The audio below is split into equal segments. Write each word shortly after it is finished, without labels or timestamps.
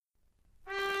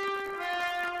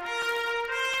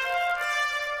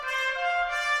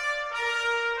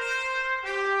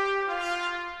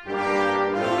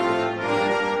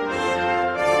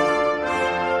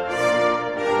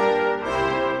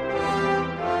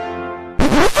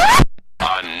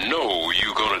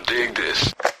Dig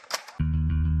this.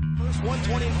 First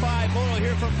 125, Moto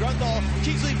here from Grundle.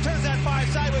 Kingsley turns that 5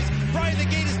 sideways. Brian, the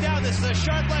gate is down. This is a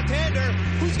sharp left-hander.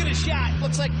 Who's going to shot?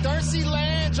 Looks like Darcy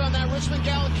Lange on that Richmond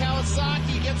Gallant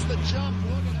Kawasaki gets the jump.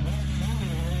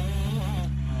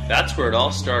 That's where it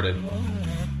all started.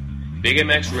 Big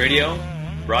MX Radio,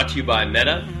 brought to you by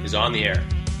Meta, is on the air.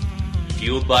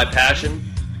 Fueled by passion,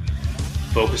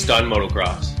 focused on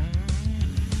motocross.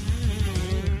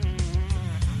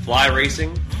 Fly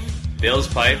Racing, Bill's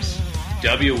Pipes,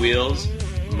 W Wheels,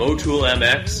 Motool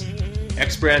MX,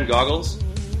 X-Brand Goggles,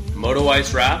 Moto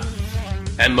Ice Wrap,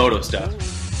 and Moto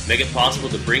Stuff make it possible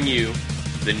to bring you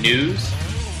the news,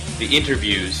 the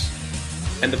interviews,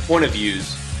 and the point of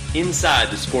views inside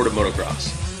the sport of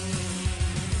motocross.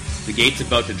 The gate's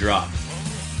about to drop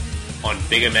on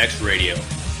Big MX Radio.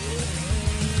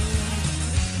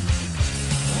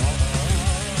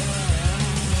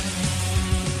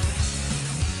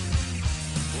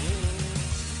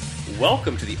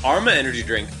 Welcome to the Arma Energy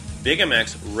Drink Big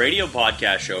MX Radio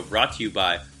Podcast Show, brought to you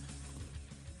by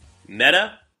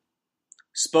Meta,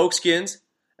 Spokeskins,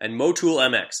 and Motool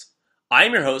MX. I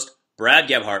am your host, Brad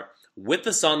Gebhart. With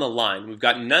us on the line, we've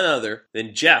got none other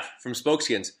than Jeff from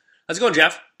Spokeskins. How's it going,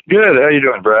 Jeff? Good. How you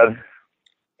doing, Brad?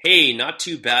 Hey, not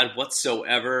too bad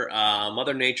whatsoever.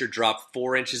 Mother Nature dropped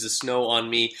 4 inches of snow on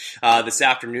me this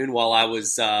afternoon while I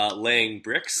was laying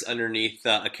bricks underneath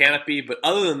a canopy. But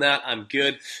other than that, I'm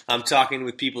good. I'm talking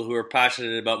with people who are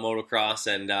passionate about motocross,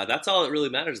 and that's all that really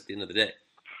matters at the end of the day.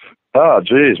 Oh,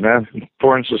 geez, man.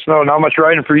 4 inches of snow. Not much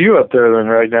riding for you up there then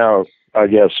right now, I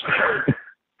guess.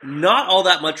 Not all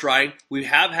that much riding. We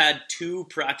have had 2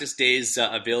 practice days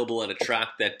available at a track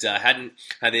that hadn't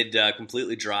had it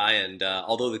completely dry, and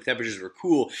although the temperatures were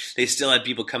cool, they still had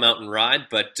people come out and ride.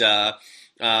 But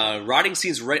riding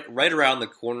seems right around the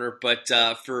corner. But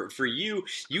for you,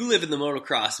 you live in the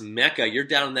motocross mecca. You're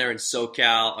down there in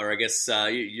SoCal, or I guess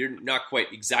you're not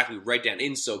quite exactly right down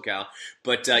in SoCal,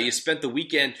 but you spent the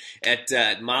weekend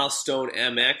at Milestone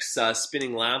MX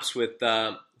spinning laps with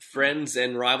friends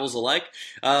and rivals alike.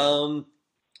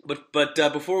 But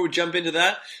before we jump into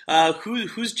that,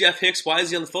 who's Jeff Hicks? Why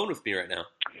is he on the phone with me right now?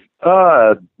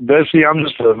 Basically, I'm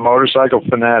just a motorcycle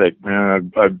fanatic,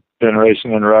 man. I've been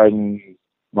racing and riding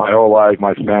my whole life.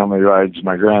 My family rides.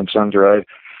 My grandsons ride.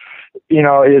 You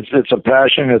know, it's a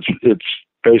passion. It's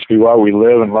basically what we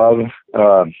live and love.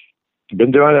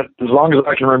 Been doing it as long as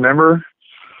I can remember.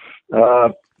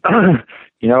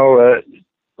 You know,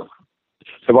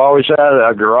 I've always had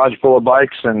a garage full of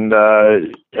bikes, and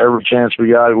every chance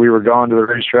we got, we were going to the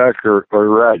racetrack or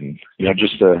riding. You know,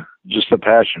 just a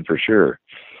passion for sure.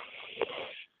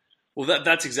 Well,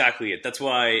 that's exactly it. That's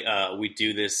why we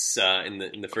do this in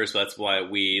the first place. That's why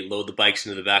we load the bikes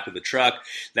into the back of the truck.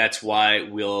 That's why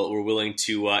we're willing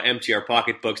to empty our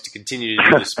pocketbooks to continue to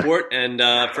do the sport. And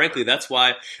frankly, that's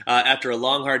why after a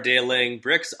long, hard day of laying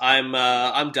bricks, I'm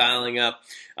dialing up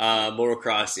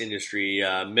motocross industry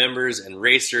members and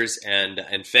racers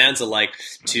and fans alike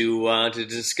to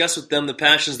discuss with them the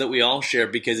passions that we all share,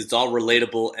 because it's all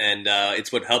relatable, and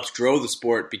it's what helps grow the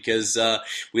sport, because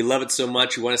we love it so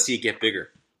much. We want to see it get bigger.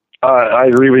 I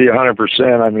agree with you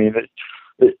 100%. I mean,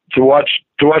 to watch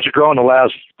it grow in the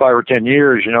last 5 or 10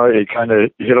 years, you know, it kind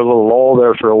of hit a little lull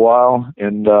there for a while,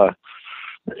 and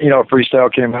you know,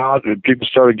 freestyle came out, and people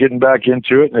started getting back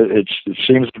into it. It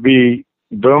seems to be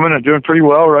booming and doing pretty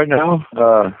well right now.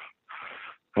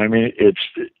 I mean,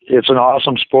 it's an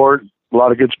awesome sport. A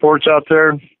lot of good sports out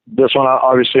there. This one,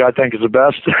 obviously, I think is the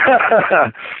best.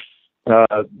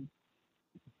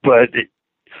 But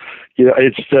you know,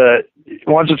 it's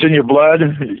once it's in your blood,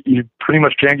 you pretty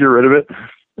much can't get rid of it.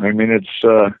 I mean,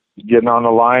 it's getting on the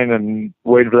line and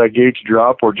waiting for that gate to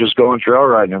drop, or just going trail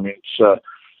riding. I mean, it's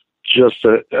just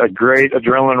a great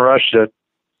adrenaline rush that,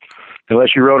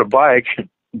 unless you rode a bike,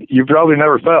 you probably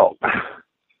never felt.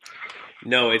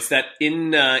 No, it's that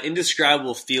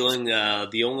indescribable feeling.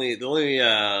 The only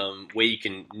way you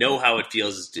can know how it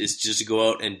feels is just to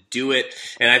go out and do it.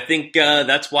 And I think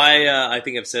that's why I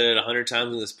think I've said it 100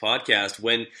 times in this podcast.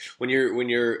 When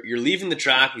you're leaving the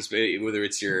track, whether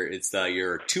it's your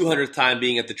 200th time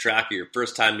being at the track or your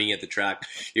first time being at the track,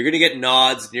 you're going to get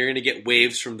nods and you're going to get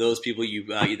waves from those people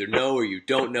you either know or you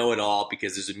don't know at all,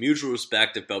 because there's a mutual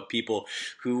respect about people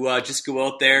who just go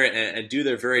out there and do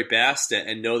their very best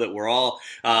and know that we're all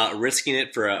risking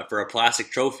it for a plastic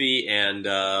trophy and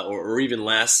or even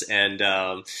less, and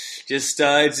it's just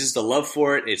the love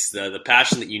for it. It's the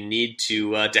passion that you need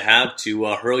to have to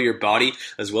hurl your body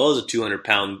as well as a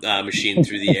 200-pound machine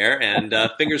through the air, and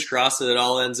fingers crossed that it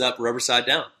all ends up rubber side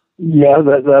down. Yeah,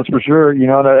 that's for sure. You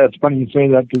know, that's funny you say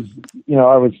that, because you know,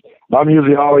 I was I'm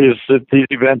usually always at these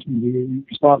events. We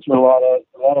sponsor a lot of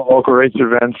local race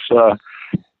events.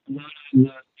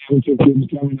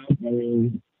 Coming up,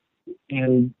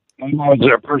 and I'm always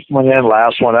there first one in,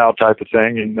 last one out type of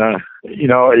thing. And you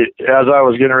know, as I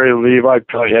was getting ready to leave, I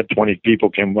probably had 20 people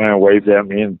come by and waved at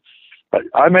me, and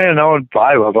I may have known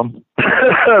 5 of them,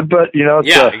 but you know,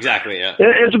 it's, exactly, yeah.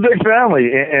 It's a big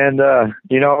family, and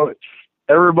you know,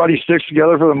 everybody sticks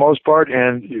together for the most part,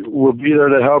 and we'll be there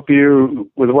to help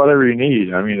you with whatever you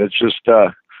need. I mean, it's just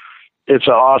it's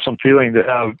an awesome feeling to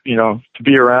have, you know, to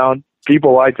be around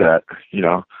people like that, you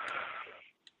know.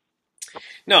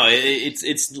 No,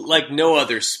 it's like no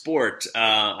other sport.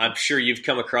 I'm sure you've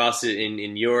come across it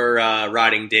in your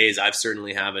riding days. I've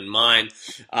certainly have in mine.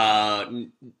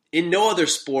 In no other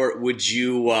sport would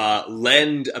you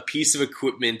lend a piece of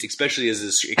equipment, especially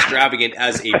as extravagant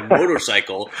as a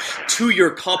motorcycle, to your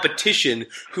competition,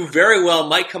 who very well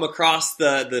might come across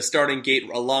the starting gate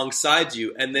alongside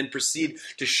you and then proceed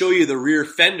to show you the rear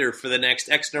fender for the next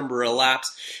X number of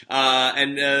laps,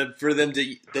 and for them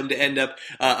to end up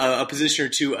a position or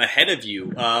two ahead of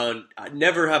you.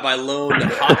 Never have I loaned a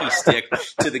hockey stick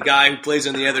to the guy who plays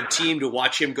on the other team to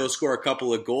watch him go score a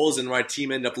couple of goals and my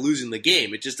team end up losing the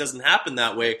game. It just doesn't happen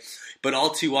that way. But all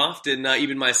too often,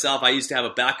 even myself, I used to have a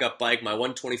backup bike, my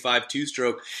 125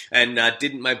 two-stroke, and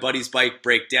didn't my buddy's bike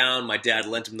break down, my dad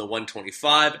lent him the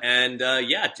 125, and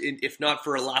if not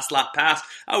for a last lap pass,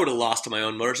 I would have lost to my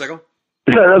own motorcycle.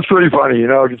 Yeah, that's pretty funny, you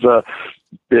know, because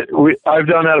I've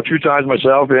done that a few times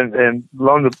myself, and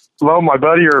loan my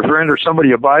buddy or a friend or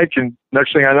somebody a bike, and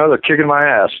next thing I know, they're kicking my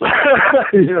ass.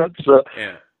 You know, so.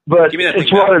 Yeah. But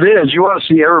it's what it is. You want to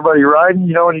see everybody riding,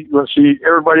 you know, and you want to see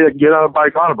everybody that can get on a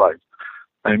bike.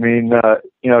 I mean,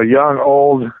 you know, young,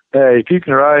 old, hey, if you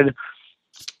can ride,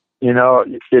 you know,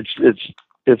 it's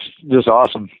just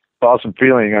awesome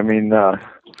feeling. I mean,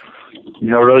 you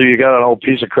know, whether you got an old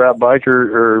piece of crap bike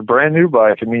or a brand new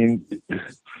bike, I mean, if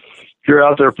you're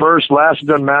out there first, last, it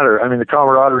doesn't matter. I mean, the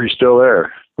camaraderie is still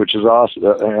there, which is awesome,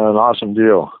 an awesome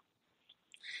deal.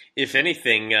 If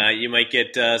anything, you might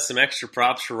get some extra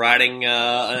props for riding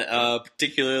a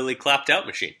particularly clapped out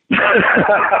machine.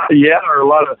 Yeah, or a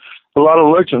lot of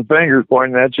looks and fingers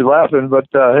pointing at you, laughing. But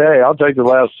hey, I'll take the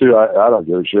last 2. I don't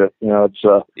give a shit. You know, it's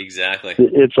exactly.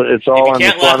 It's all. If you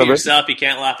can't laugh at yourself, you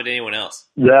can't laugh at anyone else.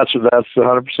 That's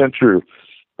 100% true.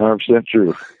 100%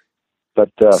 true.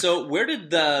 But so where did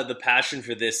the passion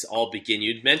for this all begin?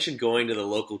 You'd mentioned going to the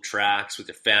local tracks with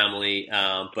your family,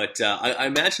 but I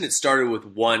imagine it started with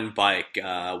one bike,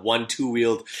 one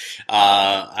two-wheeled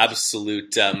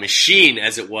absolute machine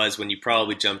as it was when you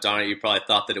probably jumped on it. You probably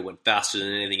thought that it went faster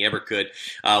than anything ever could.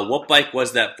 What bike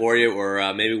was that for you,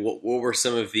 or maybe what were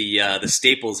some of the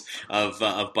staples of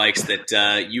bikes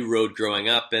that you rode growing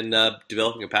up and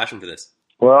developing a passion for this?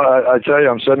 Well, I tell you,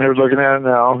 I'm sitting here looking at it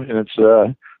now, and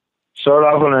it's started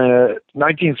off on a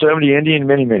 1970 Indian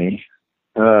Mini.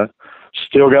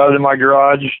 Still got it in my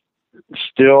garage.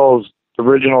 Still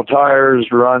original tires,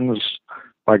 runs.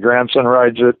 My grandson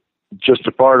rides it. Just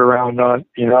a part around on.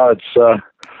 You know, it's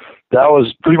that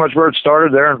was pretty much where it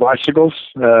started there in bicycles.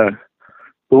 But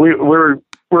we're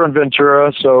in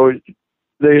Ventura, so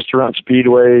they used to run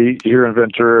Speedway here in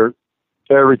Ventura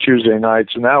every Tuesday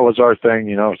nights, and that was our thing.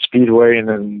 You know, Speedway, and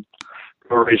then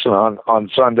we're racing on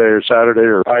Sunday or Saturday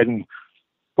or riding,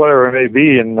 whatever it may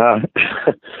be. And,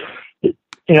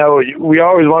 you know, we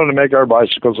always wanted to make our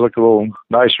bicycles look a little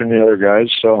nicer than the other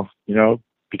guys. So, you know,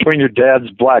 between your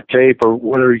dad's black tape or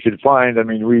whatever you could find, I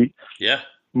mean,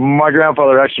 my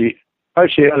grandfather actually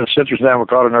had a citrus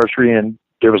avocado nursery, and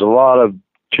there was a lot of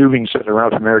tubing sitting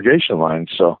around from irrigation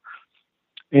lines. So,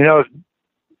 you know,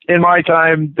 in my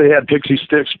time, they had pixie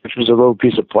sticks, which was a little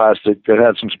piece of plastic that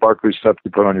had some sparkly stuff to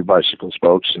put on your bicycle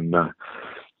spokes. And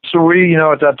so we, you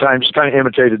know, at that time, just kind of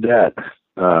imitated that.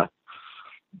 Through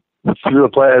the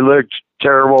play, it looked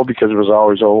terrible because it was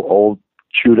always old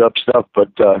chewed up stuff, but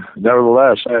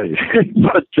nevertheless, hey,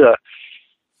 but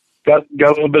got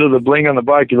a little bit of the bling on the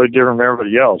bike. You look different from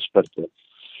everybody else, but.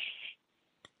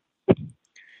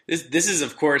 This is,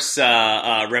 of course,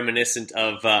 reminiscent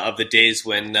of the days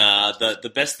when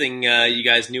the best thing you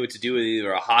guys knew what to do with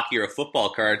either a hockey or a football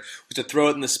card was to throw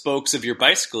it in the spokes of your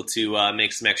bicycle to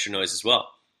make some extra noise as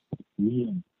well.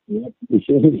 Yeah.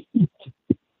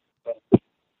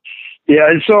 Yeah,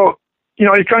 and so, you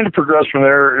know, it kind of progressed from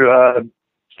there.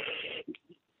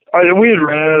 We had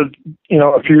rented, you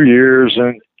know, a few years,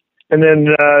 and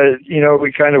then, you know,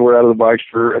 we kind of were out of the bikes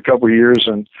for a couple of years,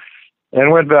 and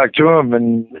went back to them,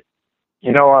 and,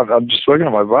 you know, I'm just looking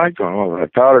at my bike going, well, I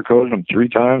powder coated them 3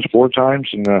 times, 4 times,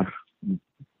 and, you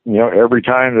know, every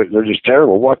time they're just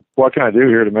terrible. What can I do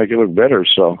here to make it look better?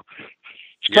 So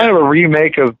it's kind of a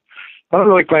remake of. I don't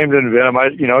really claim to invent them.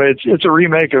 It's a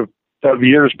remake of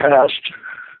years past,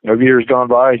 of years gone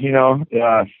by.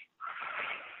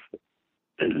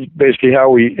 Basically how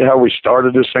we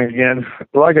started this thing again.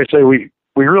 Like I say, we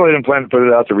really didn't plan to put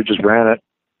it out there. We just ran it,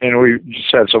 and we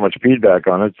just had so much feedback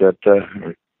on it that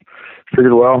we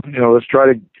figured, well, let's try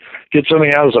to get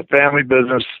something out as a family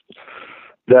business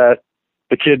that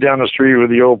the kid down the street with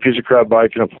the old piece of crap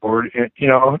bike can afford. And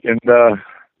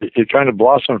it kind of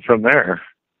blossomed from there.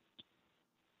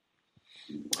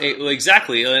 Well,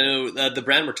 exactly. The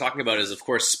brand we're talking about is, of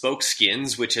course, Spoke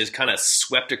Skins, which has kind of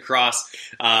swept across,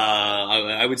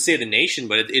 I would say, the nation,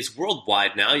 but it's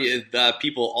worldwide now.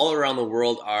 People all around the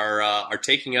world are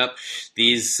taking up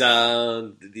these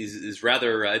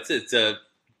rather. It's a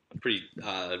pretty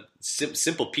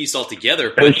simple piece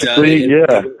altogether, but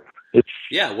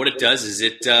what it does is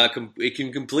it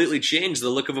can completely change the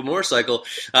look of a motorcycle.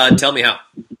 Tell me how.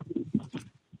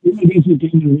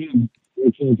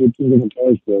 It's a different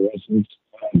tires for us.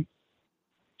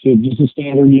 So just a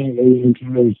standard,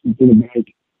 tires for the bike.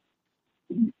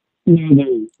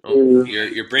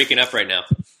 You're breaking up right now.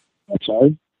 I'm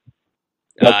sorry.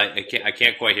 I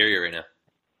can't quite hear you right now.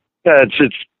 Yeah,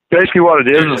 it's basically what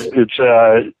it is. It's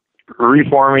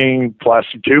reforming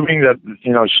plastic tubing that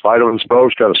slide over the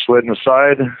spokes, got a slit in the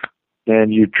side,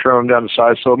 and you trim them down the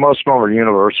side. So most of them are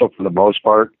universal for the most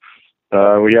part.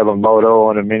 We have a moto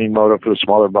and a mini moto for the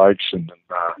smaller bikes, and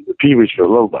the Pee-wees for the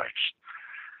little bikes.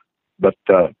 But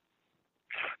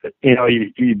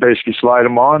you basically slide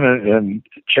them on and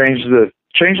change the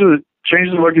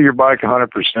look of your bike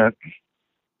 100%.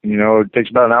 It takes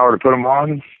about an hour to put them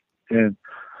on, and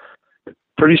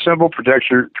pretty simple. Protects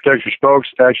your spokes.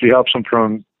 It actually helps them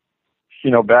from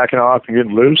backing off and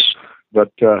getting loose.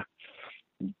 But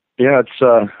it's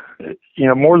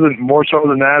more so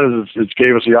than that is it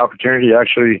gave us the opportunity to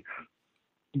actually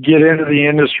get into the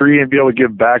industry and be able to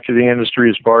give back to the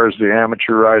industry as far as the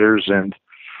amateur riders. And,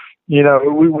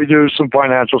 we do some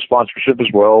financial sponsorship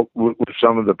as well with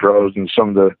some of the pros and some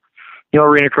of the,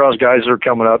 arena cross guys that are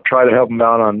coming up, try to help them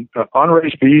out on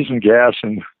race fees and gas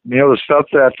and, the stuff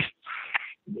that,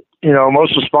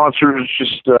 most of the sponsors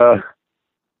just,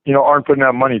 aren't putting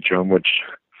out money to them, which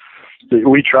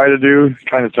we try to do.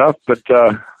 Kind of tough, but,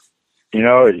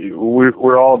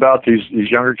 we're all about these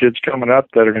younger kids coming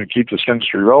up that are going to keep this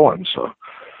industry rolling. So,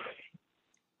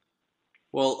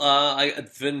 well,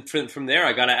 from there,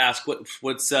 I got to ask,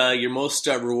 what's your most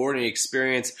rewarding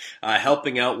experience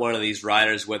helping out one of these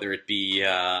riders, whether it be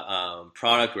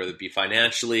product, whether it be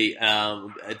financially.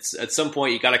 At some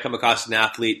point, you got to come across an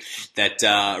athlete that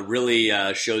really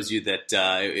shows you that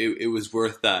it was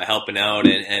worth helping out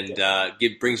and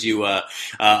brings you a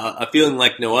feeling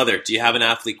like no other. Do you have an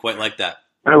athlete quite like that?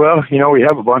 Well, we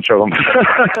have a bunch of them.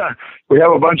 We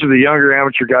have a bunch of the younger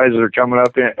amateur guys that are coming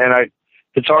up, and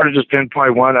it's hard to just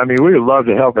pinpoint one. I mean, we would love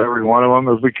to help every one of them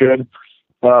if we could.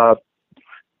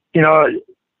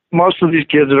 Most of these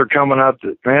kids that are coming up,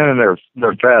 man, and they're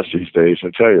fast these days. I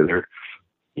tell you,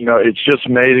 it's just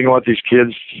amazing what these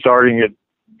kids starting at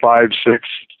 5, 6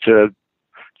 to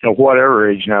whatever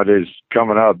age nowadays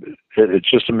coming up. It's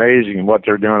just amazing what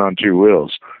they're doing on two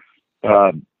wheels.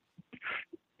 We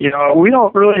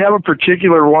don't really have a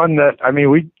particular one that,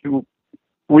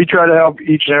 we try to help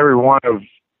each and every one of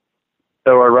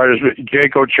our riders.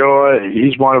 Jake Ochoa,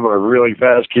 he's one of our really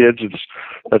fast kids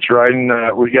that's riding.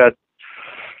 We got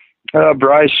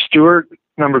Bryce Stewart,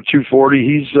 number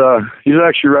 240. He's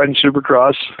actually riding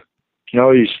Supercross.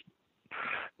 He's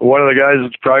one of the guys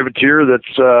that's privateer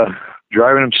that's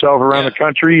driving himself around the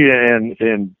country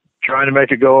and trying to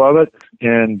make a go of it.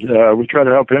 And we try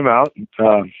to help him out.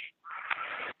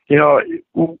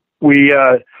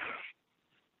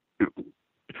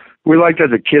 We like that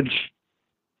the kids,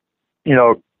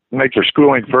 make their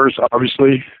schooling first,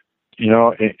 obviously,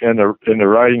 and the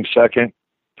riding second.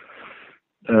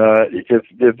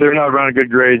 If they're not running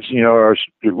good grades,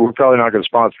 we're probably not going to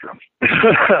sponsor them.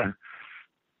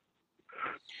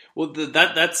 Well,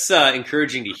 that's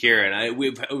encouraging to hear, and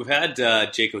we've had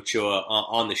Jake Ochoa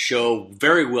on the show,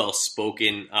 very well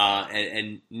spoken,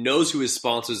 and knows who his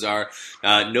sponsors are,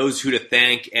 knows who to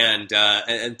thank, and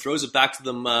throws it back to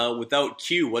them without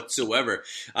cue whatsoever.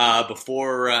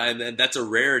 And that's a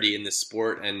rarity in this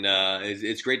sport, and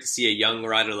it's great to see a young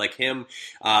rider like him.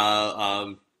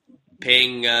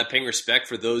 Paying respect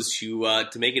for those who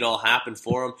to make it all happen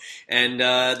for them, and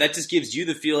that just gives you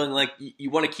the feeling like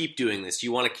you want to keep doing this.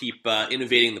 You want to keep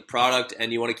innovating the product,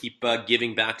 and you want to keep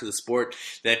giving back to the sport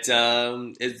that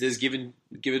has given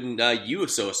you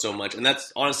so much, and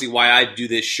that's honestly why I do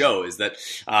this show. Is that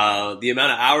the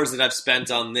amount of hours that I've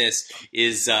spent on this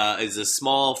is a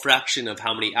small fraction of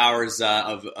how many hours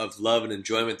of love and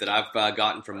enjoyment that I've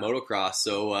gotten from motocross.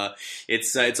 So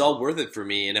it's all worth it for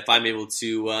me. And if I'm able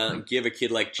to give a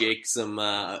kid like Jake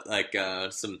a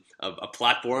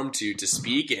platform to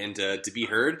speak and to be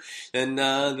heard, then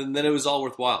it was all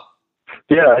worthwhile.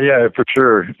 Yeah, for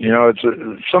sure. It's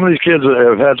some of these kids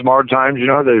have had some hard times.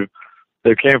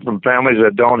 They came from families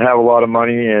that don't have a lot of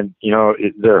money, and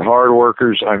they're hard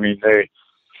workers. I mean,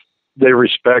 they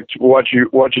respect what you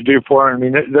do for them. I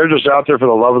mean, they're just out there for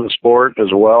the love of the sport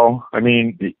as well. I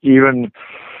mean, even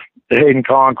Hayden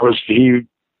Conquest, he's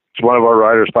one of our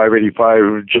riders, 585,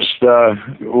 who just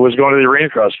was going to the arena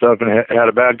cross stuff and had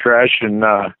a bad crash and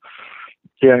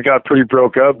and got pretty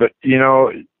broke up. But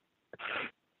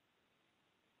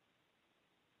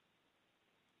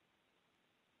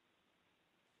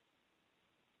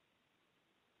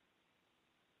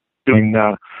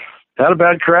had a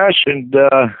bad crash,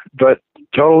 but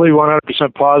totally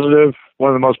 100% positive.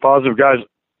 One of the most positive guys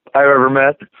I've ever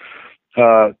met.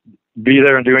 Be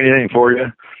there and do anything for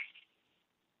you.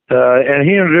 And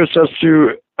he introduced us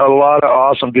to a lot of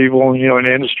awesome people, in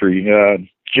the industry.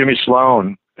 Jimmy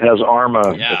Sloan has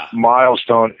ARMA,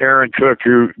 Milestone. Aaron Cook,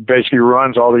 who basically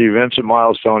runs all the events at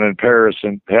Milestone in Paris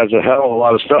and has a hell of a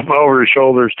lot of stuff over his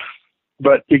shoulders,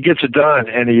 but he gets it done,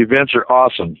 and the events are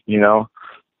awesome.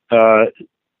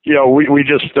 We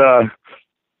just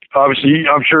obviously,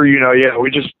 I'm sure we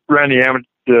just ran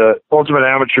the Ultimate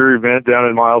Amateur event down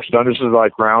in Milestone. This is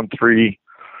like round 3,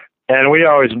 and we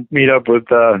always meet up with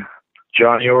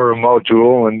Johnny over at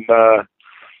Motul, and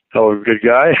hell of a good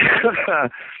guy,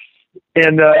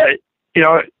 and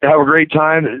have a great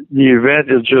time. The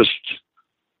event is just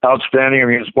outstanding. I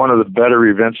mean, it's one of the better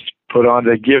events put on.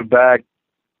 They give back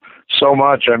so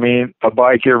much. I mean, a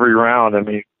bike every round. I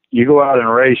mean, you go out and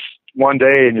race one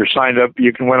day and you're signed up,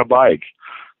 you can win a bike.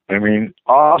 I mean,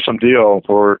 awesome deal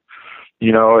for,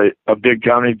 a big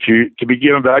company to be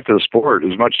giving back to the sport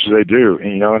as much as they do,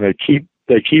 and they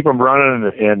keep them running,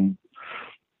 and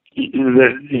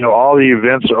all the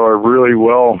events are really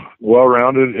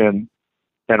well-rounded and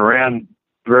ran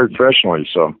very professionally.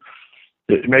 So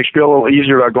it makes you feel a little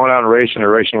easier about going out and racing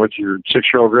with your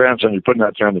 6-year-old grandson. You're putting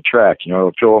that there on the track,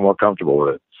 it'll feel a little more comfortable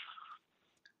with it.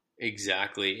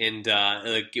 Exactly, and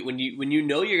when you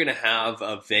know you're going to have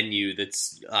a venue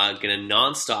that's going to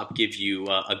nonstop give you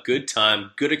a good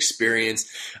time, good experience,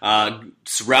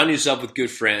 surround yourself with good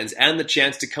friends, and the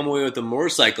chance to come away with a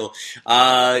motorcycle,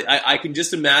 I can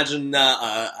just imagine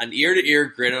an ear-to-ear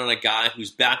grin on a guy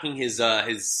who's backing his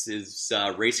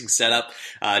racing setup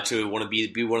to want to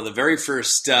be one of the very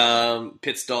first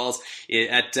pit stalls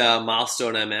at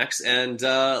Milestone MX, and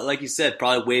like you said,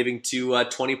 probably waving to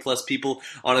 20 plus people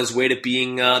on his way to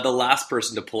being the last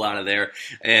person to pull out of there,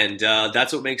 and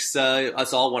that's what makes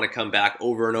us all want to come back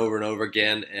over and over and over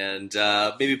again, and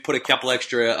maybe put a couple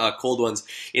extra cold ones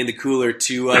in the cooler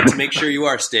to make sure you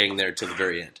are staying there to the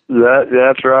very end.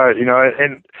 That's right.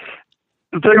 And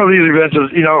the thing with these events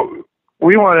is,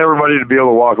 we want everybody to be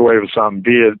able to walk away with something,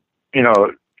 be it,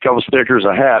 a couple stickers,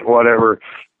 a hat, whatever.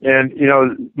 And,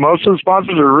 most of the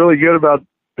sponsors are really good about,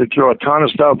 they throw a ton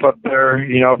of stuff up there,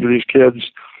 for these kids.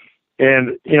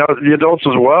 And, the adults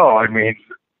as well. I mean,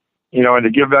 and to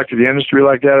give back to the industry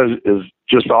like that is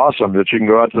just awesome, that you can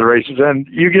go out to the races and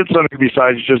you get something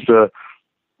besides just a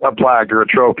plaque or a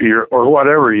trophy or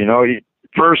whatever,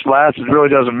 First, last, it really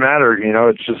doesn't matter.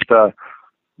 It's just,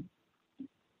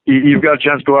 you've got a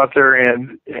chance to go out there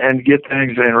and get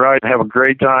things and ride and have a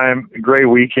great time, a great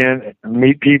weekend,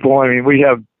 meet people. I mean, we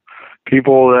have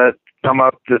people that come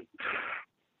up that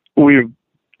we've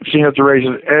seen at the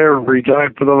races every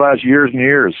time for the last years and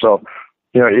years. So,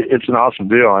 it's an awesome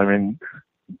deal. I mean,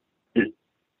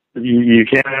 you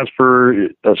can't ask for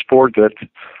a sport that,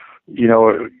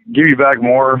 give you back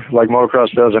more like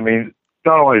motocross does. I mean,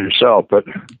 not only yourself, but,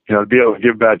 to be able to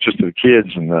give back just to the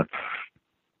kids and and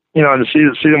to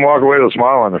see them walk away with a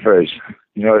smile on their face.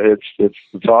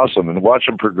 It's awesome. And watch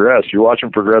them progress. You watch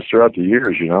them progress throughout the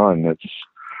years, and it's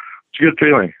a good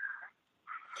feeling.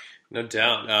 No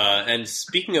doubt. And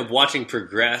speaking of watching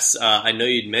progress, I know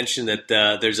you'd mentioned that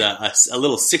there's a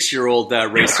little 6-year-old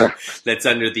racer that's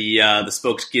under the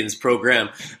Spokeskins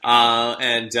program,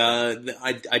 and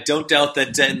I don't doubt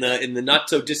that in the not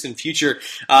so distant future,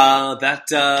 that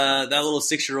little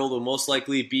 6-year-old will most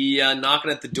likely be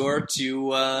knocking at the door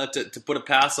to put a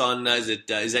pass on.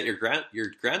 Is that your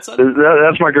grandson?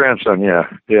 That's my grandson. Yeah.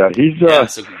 He's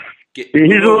he's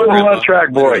a little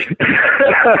track boy.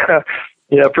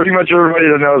 Yeah, pretty much everybody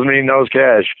that knows me knows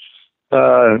Cash.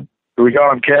 we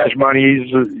got him cash money.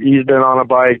 He's been on a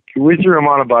bike. We threw him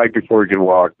on a bike before he could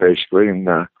walk, basically, and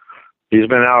he's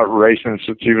been out racing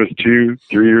since he was 2-3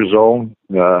 years old.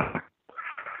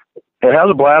 It has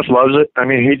a blast, loves it. I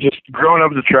mean, he just growing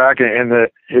up the track, and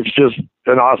it's just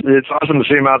it's awesome to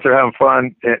see him out there having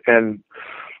fun, and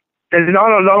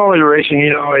not only racing.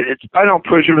 You know, I don't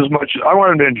push him as much. I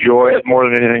want him to enjoy it more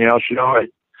than anything else. You know,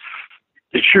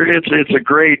 it's a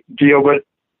great deal, but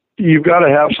you've got to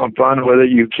have some fun with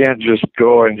it. You can't just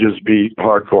go and just be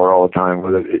hardcore all the time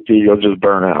with it. You'll just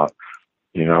burn out.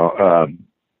 You know,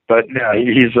 but yeah,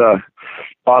 he's a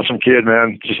awesome kid,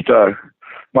 man. Just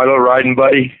my little riding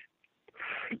buddy.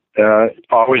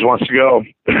 Always wants to go.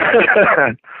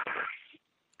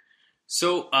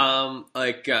 So,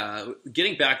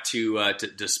 getting back to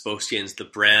Spokeskins, the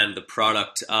brand, the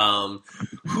product.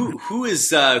 Who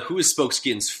is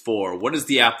Spokeskins for? What is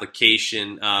the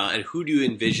application, and who do you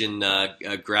envision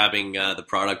grabbing the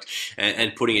product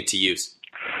and putting it to use?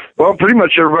 Well, pretty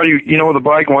much everybody, with a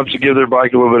bike wants to give their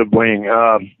bike a little bit of bling.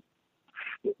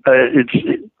 It's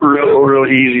a real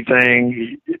easy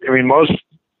thing. I mean,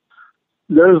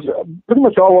 there's pretty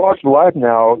much all walks of life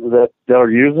now that are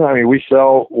using. I mean, we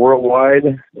sell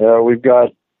worldwide. We've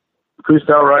got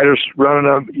freestyle riders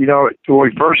running them. When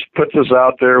we first put this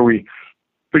out there, we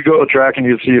go to the track and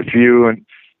you'd see a few. And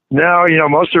now,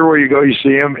 most everywhere you go, you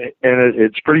see them, and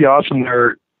it's pretty awesome.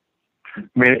 They're,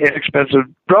 inexpensive,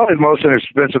 probably the most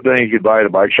inexpensive thing you could buy at a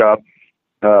bike shop.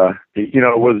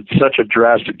 With such a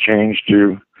drastic change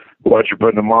to what you're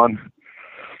putting them on.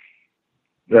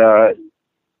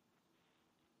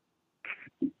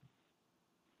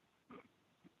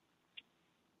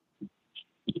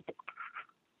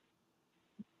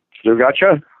 Still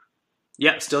gotcha?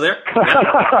 Yeah, still there?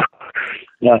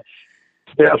 Yeah.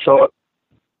 Yeah, so,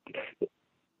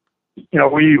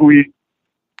 we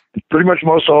pretty much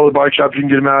most all the bike shops, you can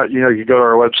get them out. You can go to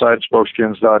our website,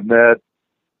 spokeskins.net,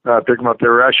 pick them up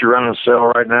there. We're actually running a sale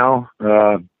right now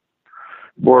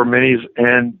for minis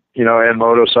and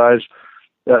moto size.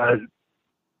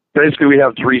 Basically, we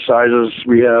have 3 sizes.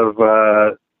 We have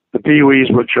the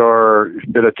Pee-wees, which are a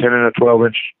 10 and a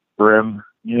 12-inch rim,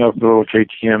 for the little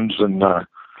KTMs, and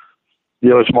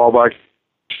the other small bike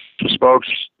spokes.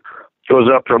 Goes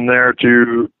up from there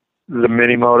to the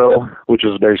mini moto, which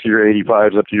is basically your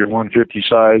 85s up to your 150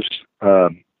 size.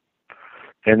 And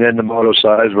then the moto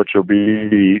size, which will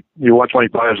be your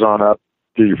 125s on up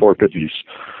to your 450s.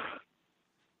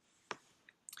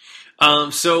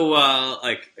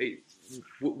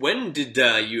 When did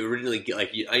you originally get,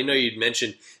 I know you'd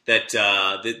mentioned that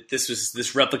this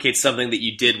replicates something that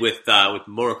you did with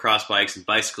motocross bikes and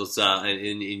bicycles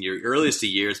in your earliest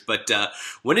years, but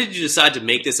when did you decide to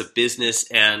make this a business,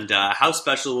 and how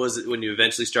special was it when you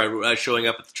eventually started showing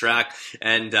up at the track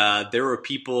and there were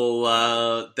people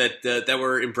that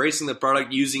were embracing the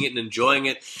product, using it and enjoying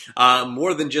it,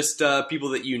 more than just people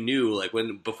that you knew,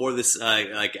 before this,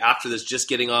 after this just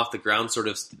getting off the ground sort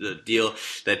of deal,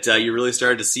 that you really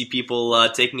started to see people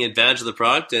taking advantage of the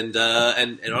product and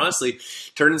honestly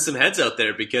turning some heads out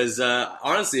there, because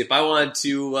honestly, if I wanted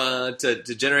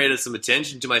to generate some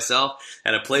attention to myself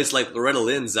at a place like Loretta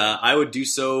Lynn's, I would do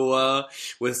so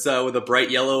with a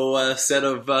bright yellow set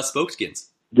of Spokeskins.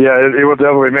 Yeah, it will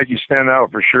definitely make you stand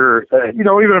out for sure. Even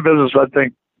a business, I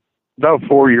think about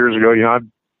 4 years ago, I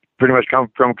pretty much come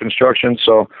from construction,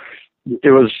 so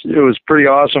it was pretty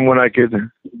awesome when I could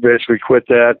basically quit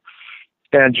that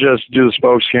and just do the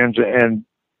Spokeskins and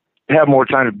have more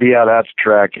time to be out at the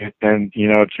track and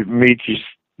to meet these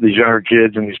younger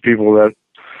kids and these people that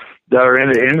are in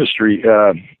the industry.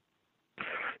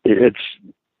 It's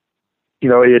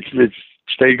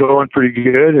stayed going pretty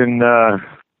good, and I'm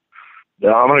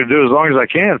going to do it as long as I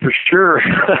can for sure.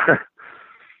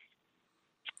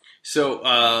 So,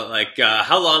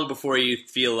 how long before you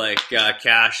feel like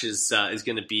cash is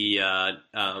going to be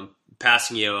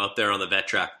passing you out there on the vet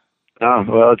track? Oh,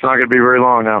 well, it's not going to be very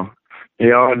long now.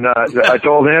 And I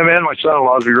told him and my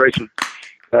son-in-law to be racing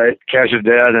Cash's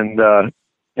dad and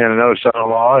another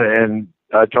son-in-law, and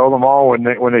I told them all when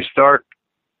they start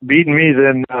beating me,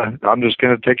 then I'm just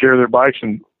going to take care of their bikes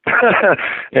and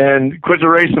and quit the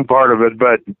racing part of it.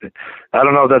 But I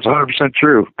don't know if that's 100%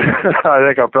 true. I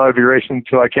think I'll probably be racing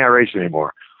until I can't race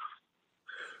anymore.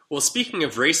 Well, speaking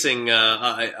of racing,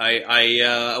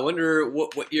 I wonder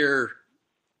what your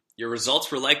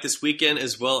results were like this weekend,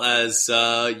 as well as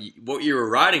what you were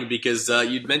riding, because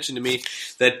you'd mentioned to me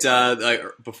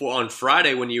that before on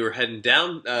Friday when you were heading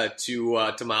down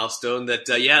to Milestone that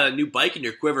you had a new bike in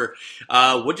your quiver.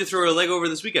 What'd you throw a leg over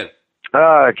this weekend?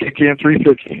 KTM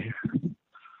 350.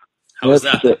 How was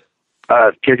that?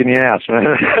 Kicking the ass,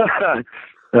 man.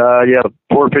 Yeah,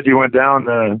 450 went down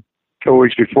a couple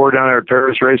weeks before down there at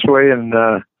Paris Raceway, and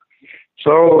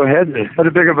so I had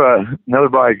a big of another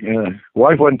bike.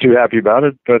 Wife wasn't too happy about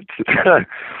it, but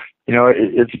you know,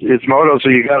 it's moto, so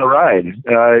you got to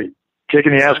ride.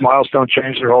 Kicking the Ass Milestone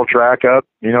changed their whole track up.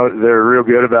 You know, they're real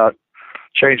good about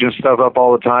changing stuff up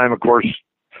all the time. Of course,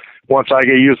 once I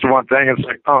get used to one thing, it's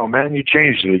like, oh man, you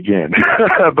changed it again.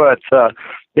 But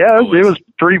yeah, it was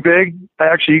pretty big. I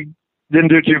actually didn't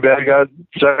do too bad. Got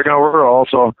second overall,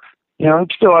 so you know, I'm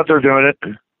still out there doing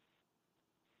it.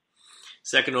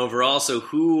 Second overall. So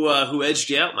who edged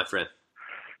you out, my friend?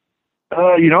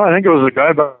 You know, I think it was a guy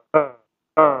about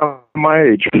my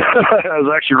age. I was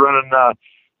actually running.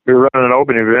 We were running an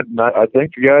open event, and I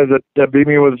think the guy that beat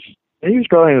me he was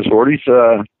probably in his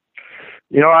 40s.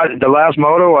 You know, the last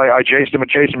moto, I chased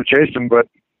him, but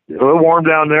a little warm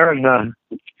down there, and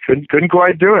couldn't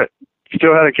quite do it.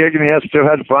 Still had a kick in the ass, still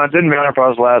had fun. Didn't matter if I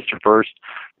was last or first.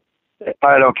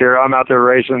 I don't care. I'm out there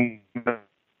racing,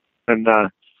 and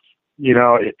you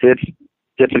know, it's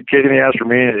a kick in the ass for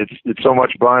me. It's so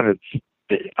much fun.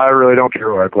 I really don't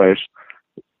care where I place.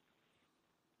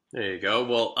 There you go.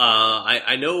 Well,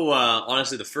 I know,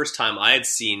 honestly, the first time I had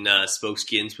seen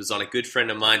Spokeskins was on a good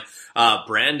friend of mine,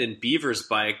 Brandon Beaver's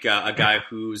bike, a guy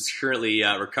who's currently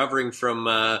recovering from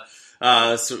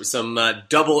some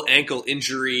double ankle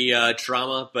injury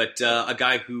trauma, but a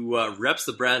guy who reps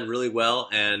the brand really well,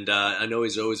 and I know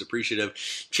he's always appreciative,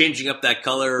 changing up that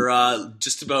color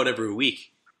just about every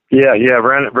week. Yeah,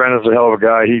 Brandon's a hell of a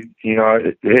guy. You know,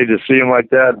 I hate to see him like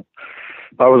that.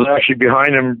 I was actually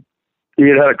behind him. He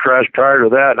had a crash prior to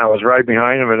that, and I was right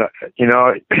behind him. And, you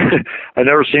know, I'd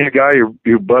never seen a guy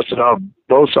who busted off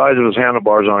both sides of his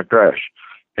handlebars on a crash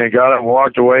and got up and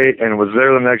walked away and was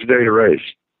there the next day to race.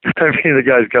 I mean, the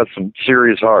guy's got some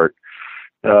serious heart.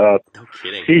 No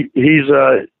kidding. He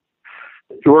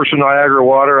works with Niagara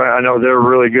Water. I know they're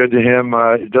really good to him.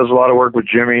 He does a lot of work with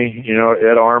Jimmy, you know,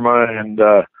 at Arma, and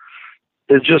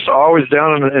it's just always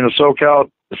down in the SoCal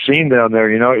scene down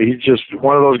there. You know, he's just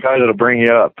one of those guys that'll bring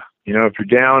you up. You know, if you're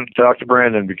down, talk to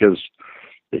Brandon because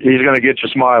he's going to get you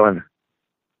smiling.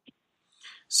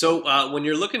 So when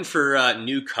you're looking for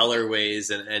new colorways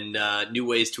and new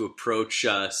ways to approach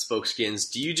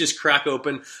Spokeskins, do you just crack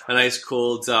open a nice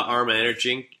cold Arma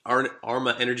energy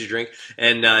drink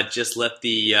and just let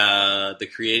the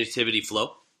creativity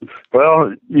flow?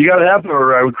 Well, you got to have to.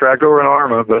 I would crack over an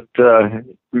Arma, but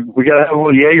we got to have a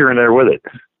little Jaeger in there with it.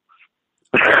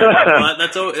 Well,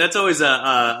 that's always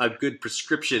a good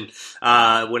prescription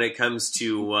when it comes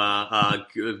to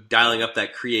dialing up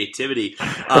that creativity.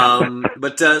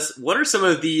 But what are some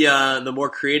of the more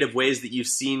creative ways that you've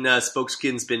seen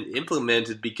Spokeskins been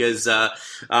implemented? Because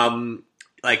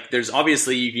like there's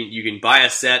obviously you can buy a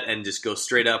set and just go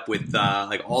straight up with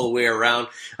like all the way around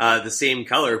the same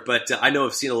color, but I know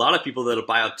I've seen a lot of people that'll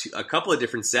buy a couple of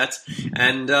different sets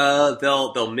and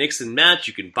they'll mix and match.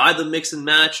 You can buy them mix and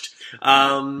matched.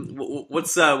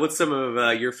 What's some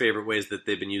of your favorite ways that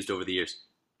they've been used over the years?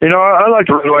 You know, I like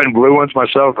the red, white, and blue ones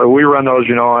myself. We run those,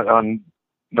 you know, on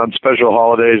special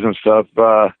holidays and stuff.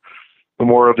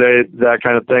 Memorial Day, that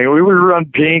kind of thing. We would run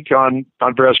pink on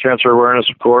breast cancer awareness,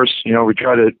 of course. You know, we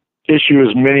try to issue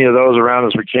as many of those around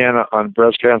as we can on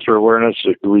breast cancer awareness.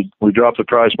 We drop the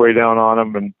price way down on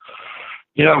them, and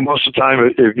you know, most of the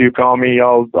time, if you call me,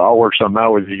 I'll work something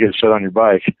out with you. Get set on your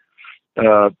bike.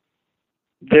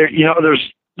 You know,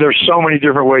 there's so many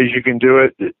different ways you can do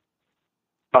it.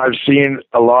 I've seen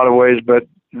a lot of ways, but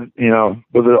you know,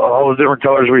 with all the different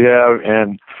colors we have,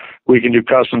 and we can do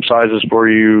custom sizes for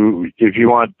you. If you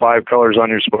want 5 colors on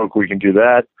your spoke, we can do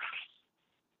that.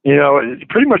 You know,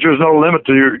 pretty much there's no limit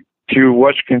to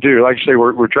what you can do. Like I say,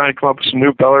 we're trying to come up with some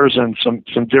new colors and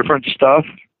some different stuff.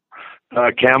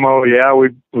 Camo, yeah,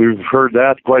 we've heard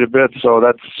that quite a bit, so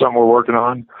that's something we're working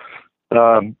on.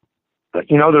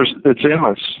 You know, it's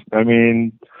endless. I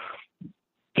mean,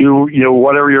 do you know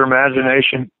whatever your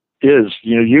imagination is.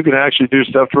 You know, you can actually do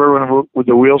stuff to it with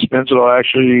the wheel spins. It'll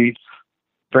actually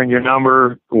bring your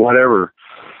number, whatever.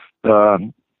 A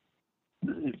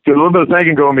little bit of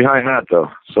thinking going behind that, though.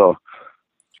 So,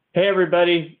 hey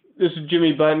everybody, this is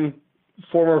Jimmy Button,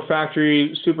 former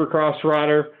factory Supercross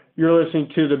rider. You're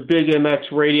listening to the Big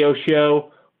MX Radio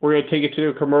Show. We're going to take it to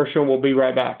a commercial, and we'll be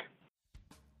right back.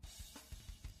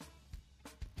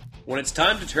 When it's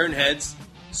time to turn heads,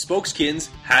 Spokeskins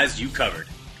has you covered.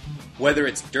 Whether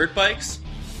it's dirt bikes,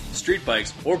 street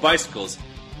bikes, or bicycles,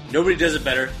 nobody does it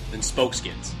better than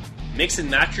Spokeskins. Mix and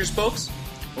match your spokes,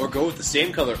 or go with the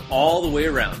same color all the way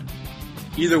around.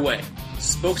 Either way,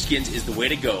 Spokeskins is the way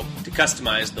to go to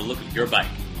customize the look of your bike,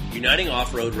 uniting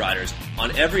off-road riders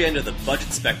on every end of the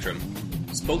budget spectrum.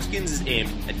 Spokeskins is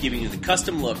aimed at giving you the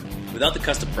custom look without the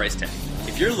custom price tag.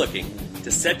 If you're looking to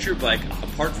set your bike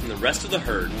apart from the rest of the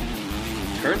herd,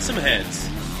 turn some heads,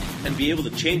 and be able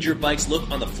to change your bike's look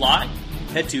on the fly,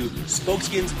 head to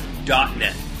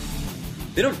spokeskins.net.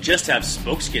 They don't just have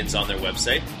Spokeskins on their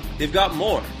website, they've got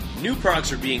more. New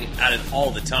products are being added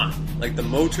all the time, like the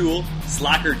Motul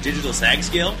Slacker Digital Sag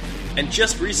Scale, and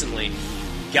just recently,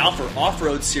 Galfer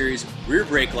Off-Road Series rear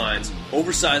brake lines,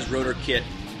 oversized rotor kit,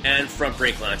 and front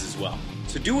brake lines as well.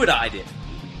 So do what I did.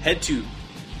 Head to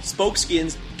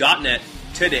spokeskins.net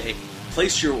today,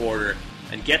 place your order,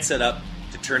 and get set up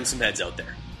to turn some heads out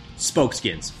there.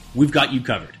 Spokeskins, we've got you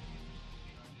covered.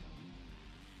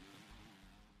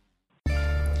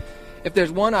 If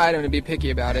there's one item to be picky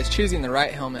about, it's choosing the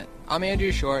right helmet. I'm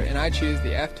Andrew Short, and I choose the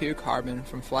F2 Carbon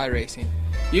from Fly Racing.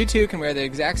 You too can wear the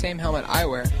exact same helmet I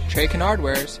wear, Trey Kennard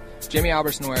wears, Jimmy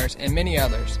Albertson wears, and many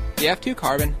others. The F2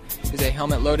 Carbon is a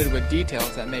helmet loaded with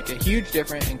details that make a huge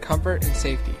difference in comfort and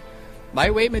safety.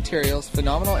 Lightweight materials,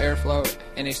 phenomenal airflow,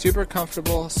 and a super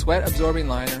comfortable sweat-absorbing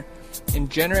liner, and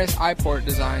generous eye port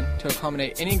design to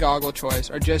accommodate any goggle choice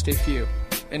are just a few.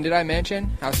 And did I mention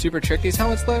how super trick these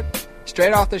helmets look?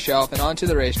 Straight off the shelf and onto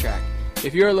the racetrack.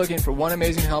 If you are looking for one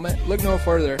amazing helmet, look no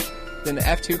further than the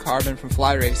F2 Carbon from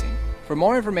Fly Racing. For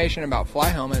more information about Fly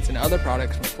helmets and other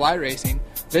products from Fly Racing,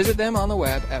 visit them on the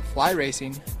web at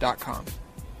flyracing.com.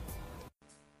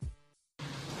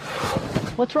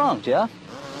 What's wrong, Jeff?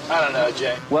 I don't know,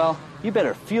 Jay. Well, you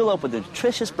better fuel up with a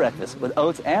nutritious breakfast with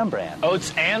Oats and Bran.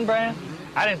 Oats and Bran?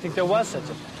 I didn't think there was such a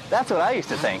thing. That's what I used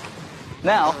to think.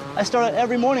 Now, I start out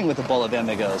every morning with a bowl of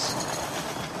Amigos.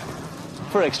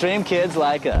 For extreme kids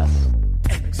like us.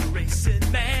 Emmy's a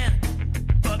racing man,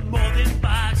 but more than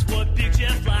bikes, what Big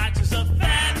Jeff likes is a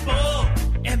fat bull.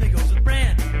 Emmy goes with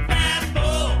Bran, fat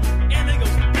bull. Emmy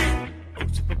goes with Bran.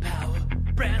 Oats for power,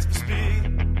 Bran's for speed.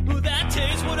 Ooh, that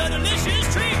tastes what a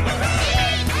delicious treat.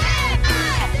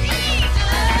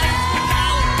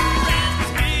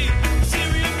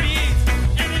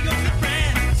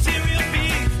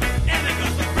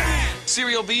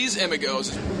 Cereal B's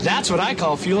Amigos. That's what I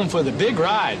call fueling for the big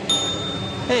ride.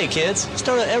 Hey kids,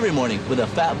 start out every morning with a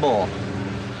fat bowl.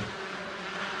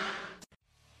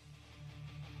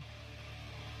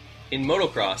 In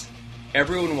motocross,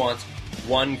 everyone wants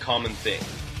one common thing: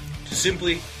 to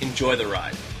simply enjoy the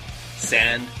ride.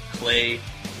 Sand, clay,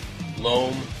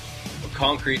 loam, or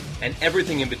concrete, and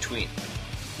everything in between.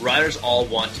 Riders all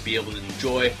want to be able to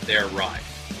enjoy their ride.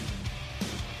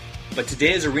 But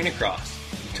today is Arena Cross.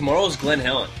 Tomorrow is Glen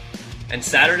Helen, and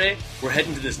Saturday we're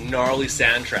heading to this gnarly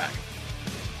sand track.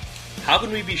 How can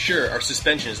we be sure our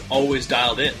suspension is always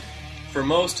dialed in? For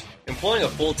most, employing a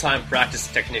full-time practice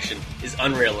technician is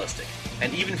unrealistic,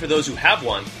 and even for those who have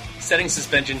one, setting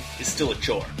suspension is still a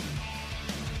chore.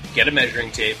 Get a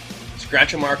measuring tape,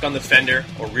 scratch a mark on the fender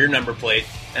or rear number plate,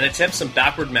 and attempt some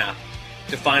backward math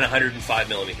to find 105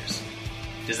 millimeters.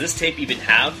 Does this tape even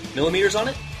have millimeters on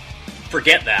it?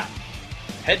 Forget that.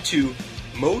 Head to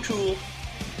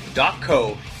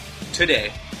motul.co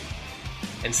today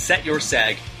and set your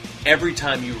sag every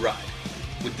time you ride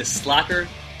with the Slacker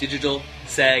Digital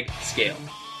Sag Scale.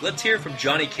 Let's hear from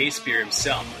Johnny K-Spear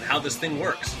himself on how this thing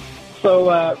works.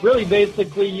 So really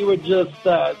basically you would just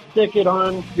stick it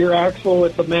on your axle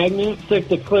with the magnet, stick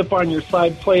the clip on your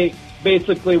side plate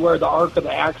basically where the arc of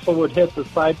the axle would hit the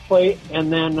side plate,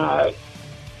 and then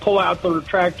pull out the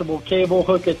retractable cable,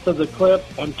 hook it to the clip,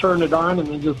 and turn it on, and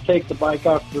then just take the bike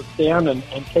off the stand and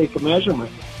take a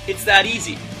measurement. It's that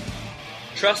easy.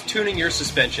 Trust tuning your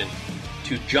suspension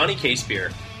to Johnny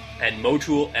K-Spear and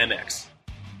Motul MX.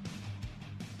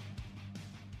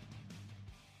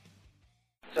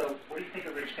 So, what do you think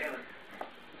of Rich Taylor?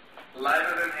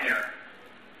 Lighter than air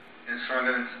and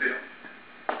stronger than steel.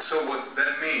 So what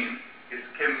that means is it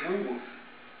can move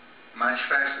much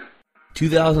faster.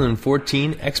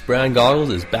 2014 X-Brand goggles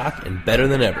is back and better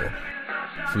than ever.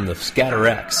 From the Scatter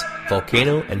X,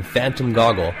 Volcano, and Phantom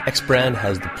goggle, X-Brand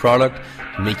has the product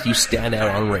to make you stand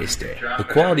out on race day. The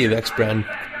quality of X-Brand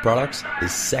products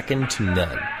is second to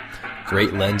none.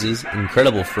 Great lenses,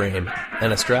 incredible frame,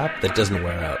 and a strap that doesn't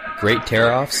wear out. Great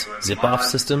tear-offs, zip-off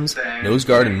systems, nose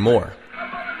guard, and more.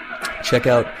 Check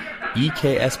out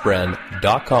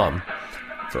eksbrand.com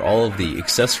for all of the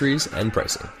accessories and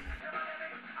pricing.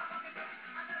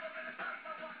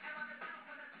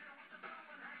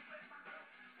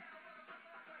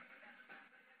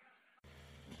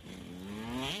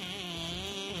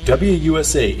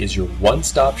 WUSA is your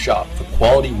one-stop shop for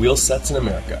quality wheel sets in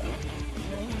America.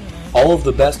 All of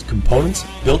the best components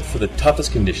built for the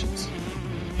toughest conditions.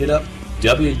 Hit up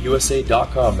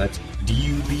WUSA.com, that's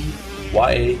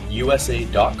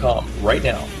DUBYAUSA.com right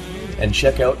now, and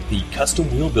check out the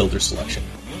Custom Wheel Builder selection.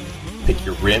 Pick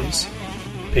your rims,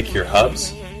 pick your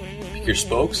hubs, pick your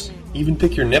spokes, even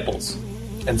pick your nipples,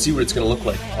 and see what it's going to look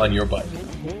like on your bike.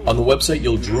 On the website,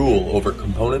 you'll drool over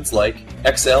components like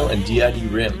XL and DID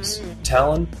rims,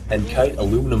 Talon and Kite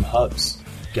aluminum hubs,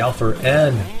 Galfer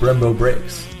and Brembo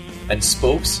brakes, and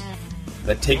spokes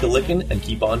that take a licking and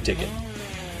keep on ticking.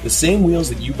 The same wheels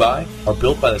that you buy are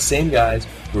built by the same guys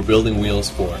who are building wheels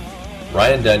for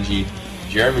Ryan Dungey,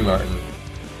 Jeremy Martin,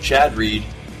 Chad Reed,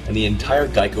 and the entire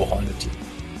Geico Honda team.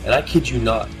 And I kid you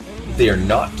not, they are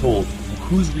not told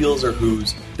whose wheels are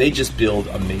whose, they just build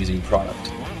amazing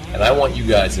product. And I want you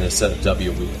guys in a set of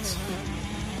W wheels.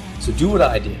 So do what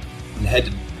I did and head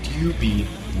to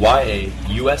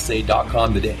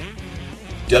WBYAUSA.com today.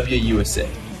 WUSA,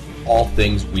 all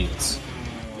things wheels.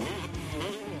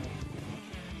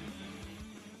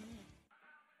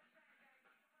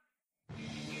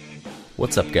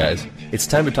 What's up, guys? It's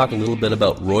time to talk a little bit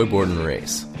about Roy Borden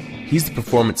Race. He's the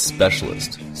performance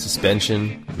specialist.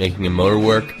 Suspension, making a motor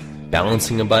work,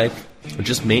 balancing a bike, or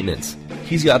just maintenance.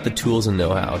 He's got the tools and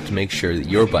know-how to make sure that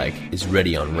your bike is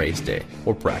ready on race day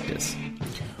or practice.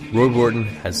 Roy Borden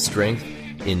has strength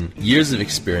in years of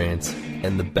experience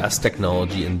and the best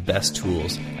technology and best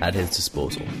tools at his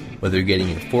disposal. Whether you're getting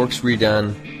your forks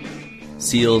redone,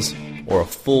 seals, or a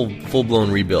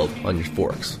full-blown rebuild on your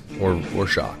forks or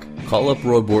shock. Call up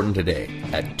Roy Borden today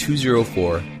at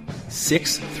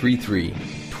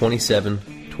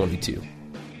 204-633-2722.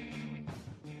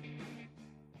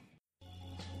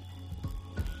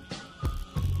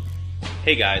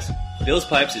 Hey guys, Bill's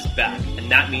Pipes is back, and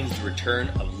that means the return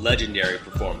of legendary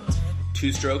performance.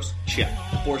 2 strokes? Check.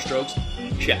 4 strokes?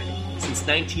 Check. Since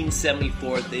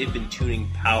 1974, they've been tuning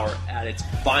power at its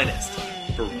finest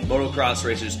for motocross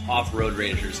racers, off-road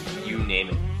racers, you name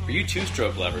it. For you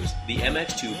 2-stroke lovers, the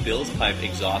MX2 Bill's Pipe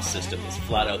exhaust system is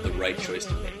flat out the right choice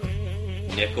to make.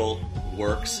 Nickel,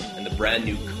 works, and the brand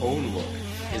new cone look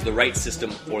is the right system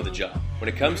for the job. When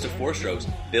it comes to 4 strokes,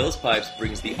 Bill's Pipes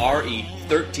brings the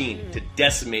RE13 to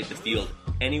decimate the field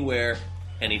anywhere,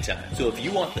 anytime. So if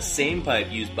you want the same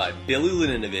pipe used by Billy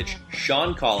Laninovich,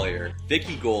 Sean Collier,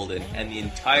 Vicky Golden, and the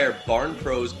entire Barn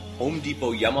Pros Home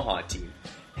Depot Yamaha team,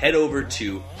 head over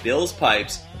to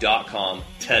billspipes.com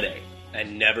today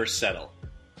and never settle.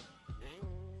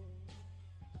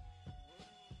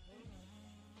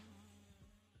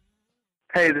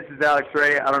 Hey, this is Alex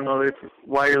Ray. I don't know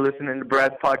why you're listening to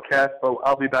Brad's podcast, but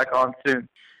I'll be back on soon.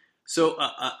 So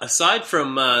aside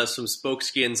from some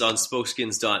Spokeskins on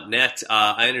spokeskins.net,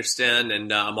 I understand,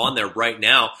 and I'm on there right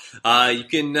now, you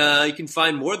can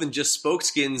find more than just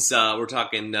Spokeskins. We're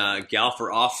talking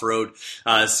Galfer Off-Road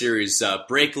Series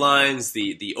brake lines,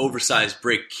 the oversized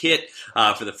brake kit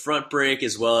for the front brake,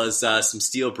 as well as some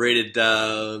steel braided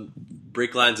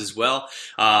brake lines as well,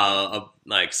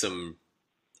 like some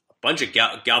bunch of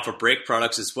Galfer brake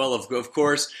products as well. Of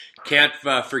course, can't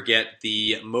forget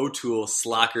the Motul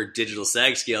Slacker digital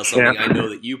sag scale, something I know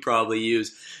that you probably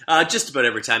use just about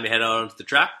every time you head out onto the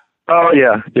track. Oh,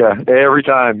 yeah. Every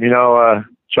time. You know,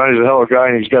 Johnny's a hell of a guy,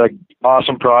 and he's got an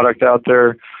awesome product out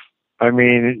there. I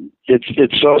mean,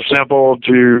 it's so simple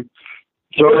to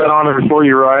throw that on before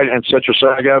you ride and set your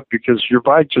sag up, because your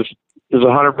bike just is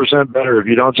 100% better. If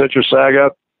you don't set your sag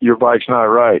up, your bike's not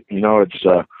right. You know, it's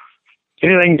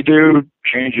anything you do,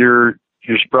 change your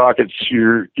sprockets,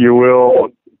 your wheel,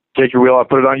 take your wheel out,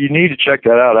 put it on. You need to check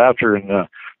that out after. And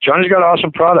Johnny's got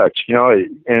awesome products, you know.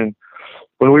 And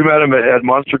when we met him at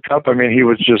Monster Cup, I mean, he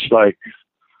was just like,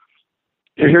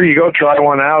 "Here you go, try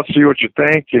one out, see what you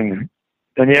think." And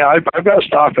yeah, I've got a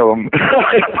stock of them.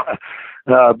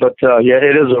 But yeah,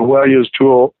 it is a well-used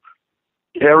tool.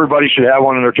 Everybody should have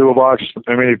one in their toolbox.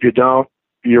 I mean, if you don't,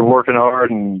 you're working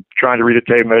hard and trying to read a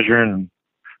tape measure, and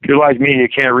if you're like me, you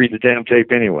can't read the damn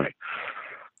tape anyway.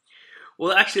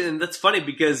 Well, actually, and that's funny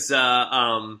because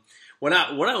one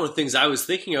of the things I was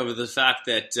thinking of is the fact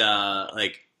that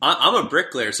I'm a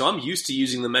bricklayer, so I'm used to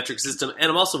using the metric system,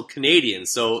 and I'm also Canadian,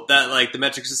 so that like the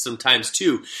metric system times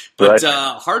 2. But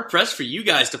right. Hard pressed for you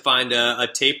guys to find a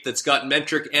tape that's got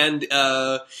metric and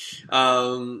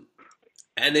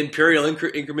imperial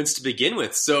increments to begin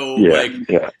with. So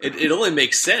it only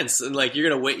makes sense, and like you're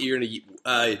gonna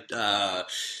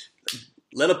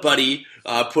let a buddy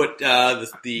put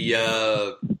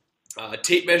the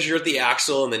tape measure at the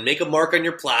axle, and then make a mark on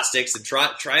your plastics, and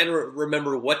try and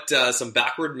remember what some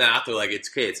backward math, or like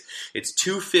it's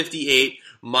 258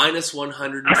 minus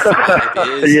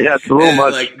 105 is. Yeah, it's a little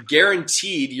much. Like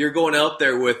guaranteed, you're going out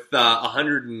there with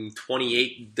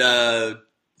 128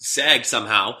 sag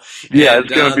somehow. Yeah, and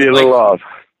it's going to be a little off.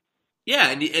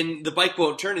 Yeah, and the bike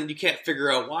won't turn, and you can't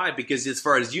figure out why, because as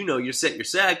far as you know, you're set your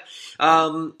sag.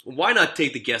 Why not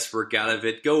take the guesswork out of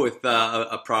it? Go with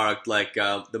a product like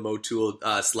the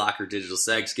Motul Slacker Digital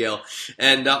Sag Scale.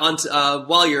 And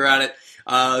while you're at it,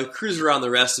 cruise around the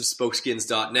rest of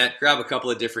Spokeskins.net, grab a couple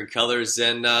of different colors,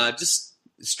 and just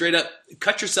straight up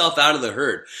cut yourself out of the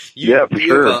herd. You have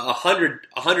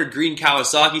 100 green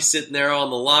Kawasaki sitting there on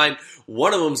the line.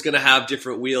 One of them's going to have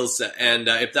different wheels, and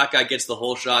if that guy gets the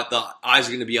whole shot, the eyes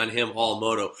are going to be on him all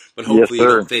moto. But hopefully you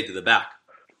don't fade to the back.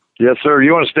 Yes, sir.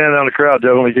 You want to stand out in the crowd,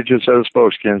 definitely get you a set of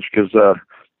Spokeskins, because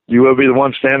you will be the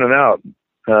one standing out.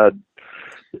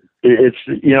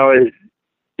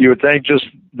 You would think just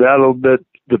that little bit,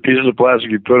 the pieces of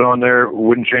plastic you put on there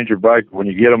wouldn't change your bike. When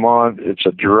you get them on, it's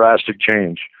a drastic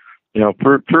change,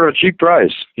 for a cheap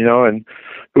price, and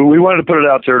we wanted to put it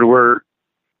out there to where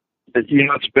you're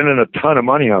not spending a ton of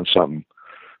money on something.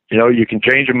 You can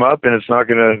change them up, and it's not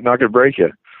gonna break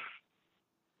you.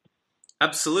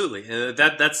 Absolutely,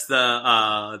 that's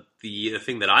the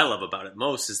thing that I love about it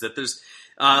most, is that there's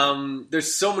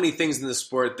so many things in the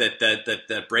sport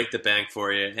that break the bank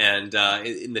for you, and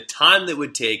in the time that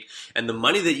would take and the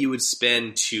money that you would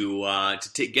spend to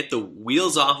get the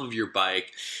wheels off of your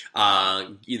bike,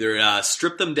 either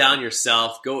strip them down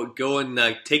yourself, go and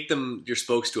take your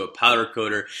spokes to a powder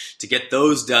coater to get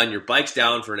those done. Your bike's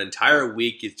down for an entire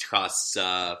week. It costs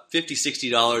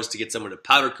 $50-$60 to get someone to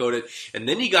powder coat it, and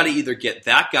then you got to either get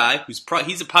that guy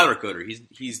he's a powder coater.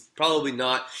 He's probably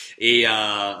not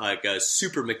a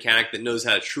super mechanic that knows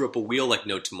how to true up a wheel like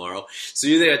no tomorrow. So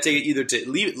you got to take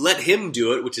it let him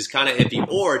do it, which is kind of iffy,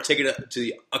 or take it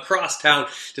across town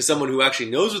to someone who actually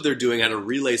knows what they're doing, how to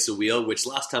relace a wheel, which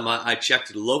last time I checked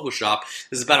at a local shop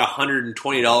is about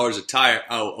 $120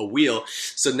 a wheel.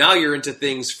 So now you're into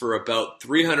things for about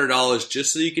 $300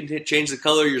 just so you can change the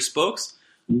color of your spokes.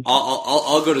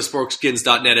 I'll go to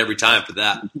Spokeskins.net every time for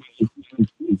that.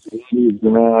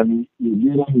 Man,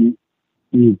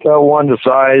 you cut one to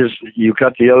size, you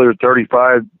cut the other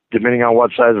 35, depending on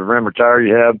what size of rim or tire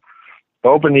you have.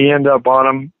 Open the end up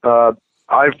on them.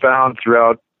 I've found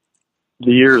throughout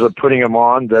the years of putting them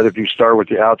on that if you start with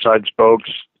the outside spokes,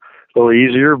 it's a little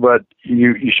easier, but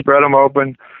you spread them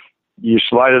open, you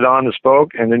slide it on the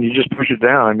spoke, and then you just push it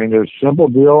down. I mean, it's a simple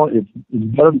deal. It's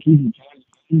better to keep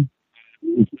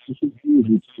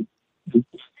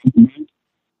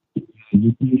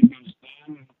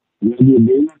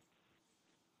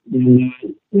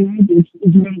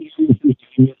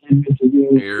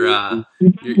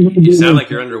You sound like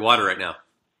you're underwater right now.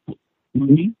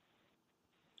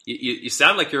 You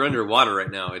sound like you're underwater right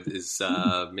now. Is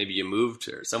maybe you moved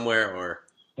or somewhere, or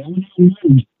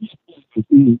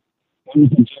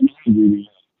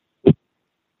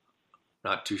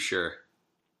not too sure.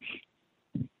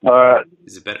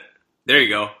 Is it better? There you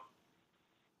go.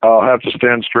 I'll have to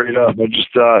stand straight up.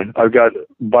 I've got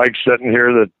bikes sitting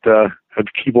here that I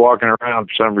keep walking around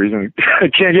for some reason. I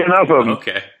can't get enough of them.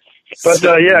 Okay. But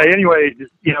anyway,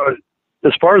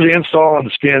 as far as the install on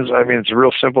the skins, I mean, it's a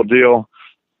real simple deal.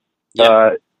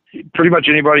 Yeah. Pretty much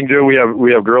anybody can do it.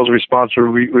 We have girls we sponsor.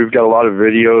 We've got a lot of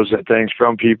videos and things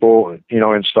from people,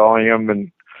 installing them.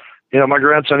 And my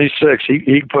grandson, he's 6.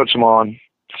 He puts them on.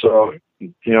 So.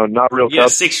 Not real tough. Yeah, a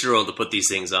 6-year-old to put these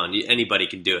things on. Anybody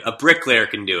can do it. A bricklayer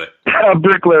can do it. A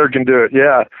bricklayer can do it,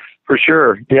 yeah, for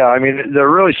sure. Yeah, I mean, they're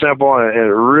really simple, and it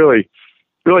really,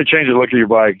 really changes the look of your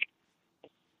bike.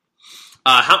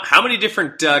 How many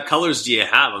different colors do you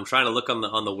have? I'm trying to look on the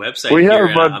website. We here.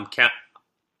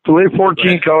 We have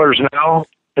 14 colors now.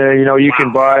 You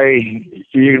can buy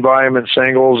them in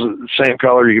singles, same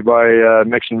color. You can buy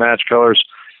mix and match colors.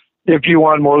 If you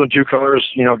want more than 2 colors,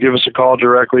 give us a call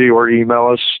directly or email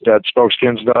us at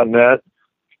Spokeskins.net,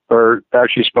 or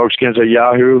actually Spokeskins at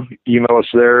Yahoo. Email us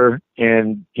there,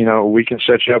 and, we can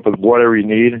set you up with whatever you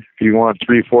need. If you want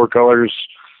 3-4 colors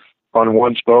on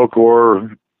one spoke,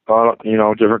 or,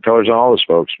 different colors on all the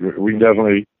spokes, we can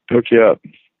definitely hook you up.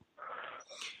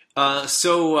 How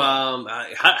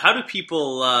do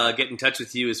people get in touch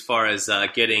with you as far as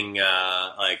getting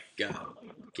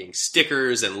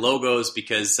stickers and logos?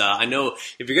 Because I know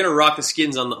if you're going to rock the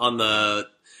skins on the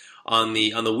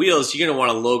wheels, you're going to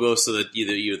want a logo so that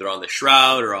either on the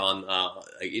shroud or on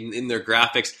in their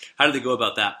graphics. How do they go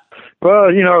about that?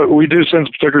 Well, we do send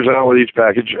some stickers out with each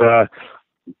package.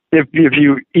 If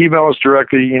you email us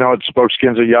directly, at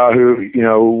Spokeskins at Yahoo,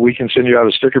 we can send you out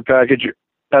a sticker package.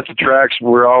 At the tracks,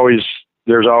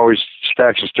 there's always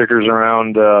stacks of stickers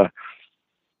around.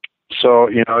 So,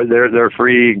 they're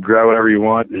free. You can grab whatever you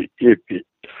want. If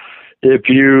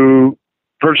you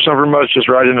purchase them from us, just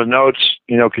write in the notes,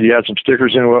 could you add some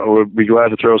stickers in? We'll be glad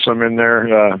to throw some in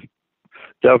there.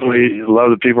 definitely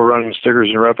love the people running the stickers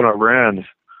and repping our brand.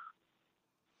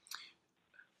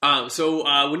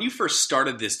 So when you first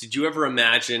started this, did you ever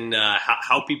imagine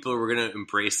how people were going to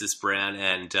embrace this brand?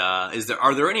 And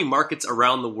are there any markets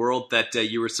around the world that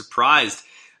you were surprised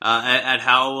at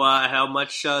how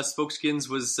much Spokeskins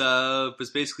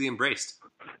was basically embraced?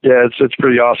 Yeah, it's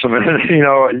pretty awesome. And, you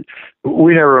know,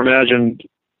 we never imagined,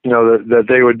 you know, that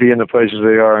they would be in the places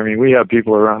they are. I mean, we have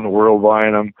people around the world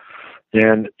buying them.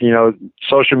 And, you know,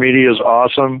 social media is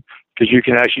awesome because you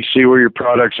can actually see where your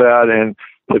product's at and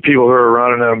the people who are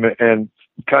running them and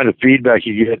kind of feedback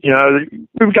you get. You know,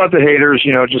 we've got the haters,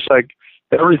 you know, just like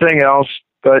everything else.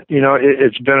 But, you know,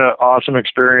 it's been an awesome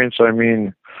experience. I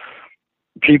mean,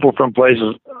 people from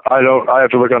places, I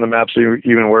have to look on the map to see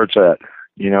even where it's at,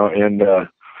 you know, and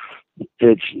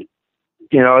it's,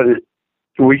 you know,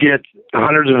 we get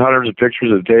hundreds and hundreds of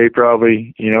pictures a day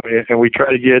probably, you know, and we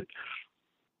try to get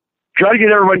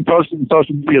everybody posted on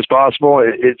social media as possible.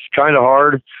 It's kind of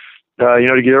hard, you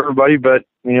know, to get everybody, but,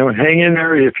 you know, hang in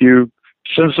there. If you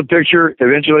send us a picture,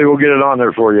 eventually we'll get it on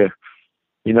there for you.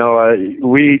 You know,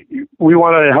 we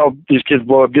want to help these kids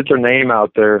blow up, get their name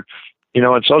out there, you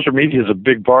know, and social media is a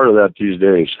big part of that these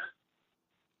days.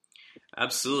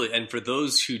 Absolutely. And for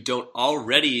those who don't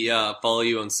already follow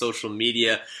you on social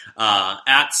media,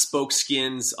 at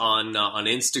Spokeskins on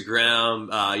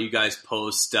Instagram, you guys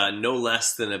post no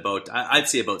less than I'd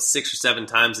say about 6 or 7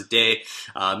 times a day.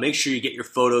 Make sure you get your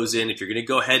photos in. If you're going to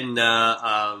go ahead and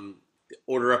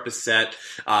order up a set,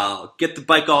 get the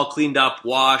bike all cleaned up,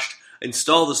 washed,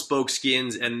 install the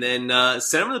Spokeskins, and then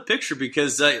send them the picture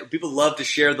because people love to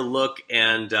share the look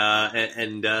and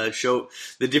show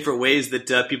the different ways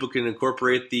that people can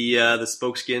incorporate the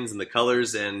Spokeskins and the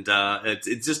colors, and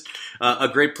it's just a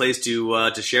great place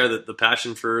to share the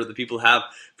passion for the people have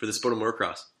for the sport of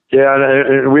motocross. Yeah,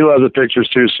 and we love the pictures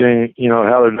too, seeing, you know,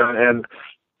 how they're done. And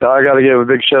I got to give a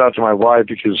big shout out to my wife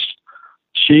because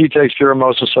she takes care of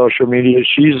most of social media.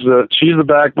 She's the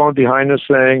backbone behind this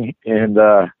thing, and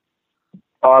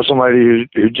awesome lady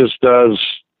who just does,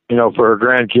 you know, for her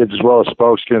grandkids as well as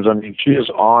Spokeskins. I mean, she is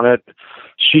on it.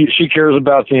 She cares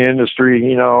about the industry,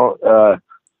 you know,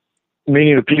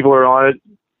 meaning the people are on it.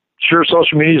 Sure,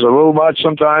 social media is a little much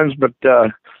sometimes, but,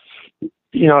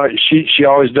 you know, she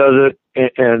always does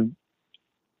it and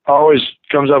always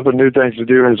comes up with new things to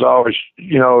do and is always,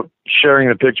 you know, sharing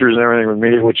the pictures and everything with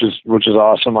me, which is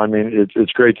awesome. I mean,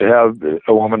 it's great to have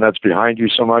a woman that's behind you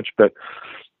so much, but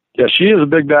yeah, she is a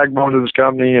big backbone to this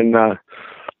company, and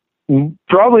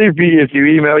probably if you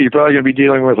email, you're probably going to be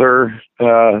dealing with her.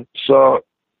 So,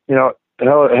 you know,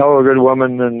 hell of a good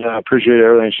woman, and I appreciate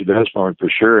everything she does for me, for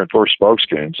sure, and for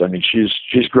Spokeskins. I mean,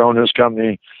 she's grown this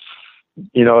company,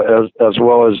 you know, as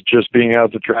well as just being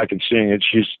out the track and seeing it.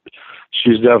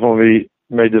 She's definitely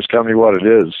made this company what it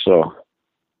is. So.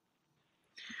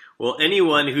 Well,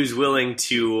 anyone who's willing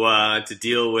to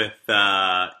deal with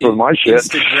my shit.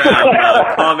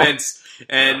 Instagram comments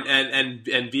and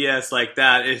BS like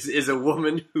that is a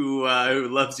woman who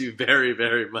loves you very,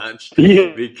 very much.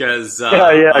 Yeah. Because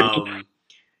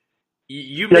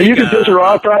you can piss her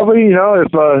off probably. You know,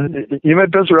 if you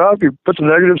might piss her off, you put some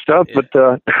negative stuff, but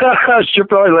she'll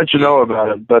probably let you know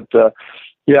about it. But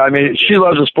yeah, I mean, she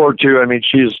loves the sport too. I mean,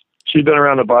 she's been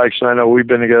around the bikes, and I know we've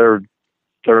been together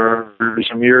for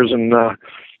some years, and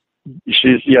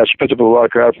she puts up a lot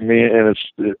of crap for me, and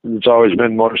it's always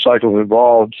been motorcycles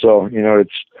involved. So, you know,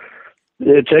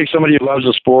 it takes somebody who loves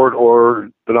the sport or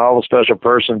an awful special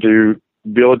person to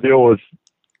be able to deal with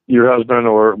your husband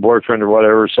or boyfriend or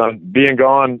whatever, son, being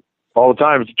gone all the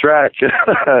time at the track,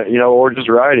 you know, or just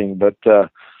riding. But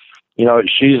you know,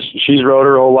 she's rode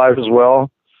her whole life as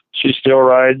well. She still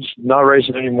rides, not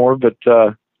racing anymore, but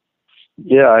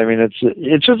yeah, I mean, it's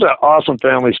just an awesome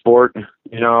family sport,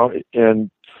 you know, and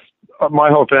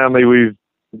my whole family,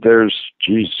 there's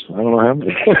I don't know how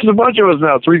many, there's a bunch of us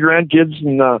now, 3 grandkids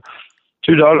and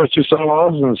 2 daughters, 2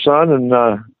 son-in-laws and a son, and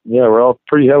yeah, we're all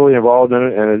pretty heavily involved in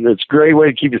it, and it's a great way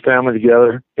to keep your family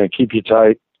together and keep you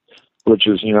tight, which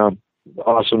is, you know,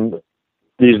 awesome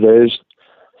these days.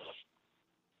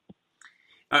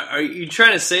 Are you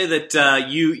trying to say that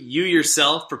you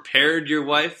yourself prepared your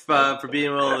wife for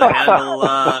being able to handle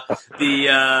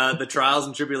the trials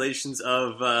and tribulations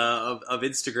of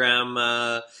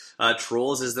Instagram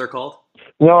trolls, as they're called?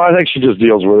 No, I think she just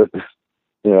deals with it.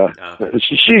 Yeah,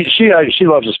 she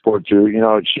loves the sport too. You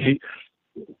know,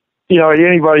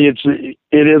 anybody, it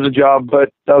is a job,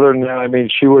 but other than that, I mean,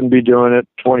 she wouldn't be doing it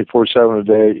 24/7 a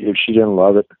day if she didn't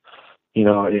love it. You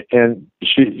know, and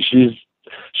she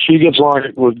gets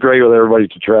along great with everybody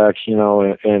at the track, you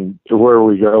know, and where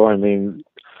we go. I mean,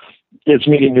 it's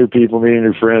meeting new people, meeting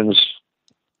new friends,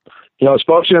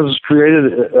 Spokeskins has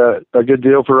created a good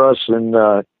deal for us, and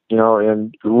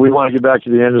and we want to get back to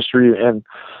the industry and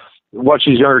watch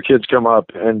these younger kids come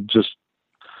up and just,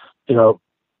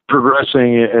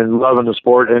 progressing and loving the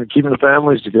sport and keeping the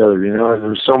families together.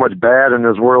 There's so much bad in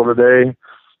this world today.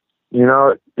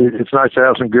 It's nice to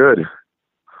have some good.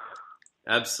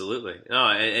 Absolutely. No,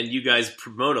 and you guys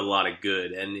promote a lot of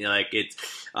good, and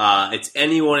it's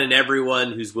anyone and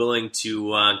everyone who's willing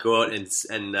to go out and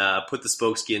put the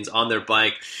Spokeskins on their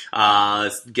bike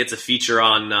gets a feature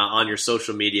on your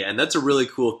social media, and that's a really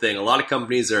cool thing. A lot of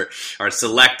companies are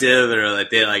selective, and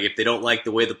if they don't like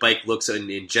the way the bike looks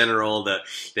in general,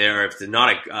 if they're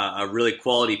not a really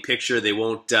quality picture, they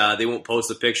won't post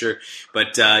the picture.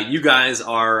 But you guys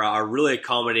are really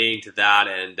accommodating to that,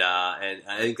 and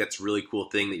I think that's really cool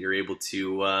thing that you're able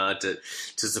to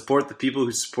support the people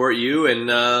who support you, and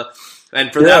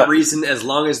for that reason, as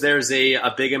long as there's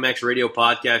a Big MX radio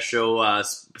podcast show,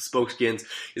 Spokeskins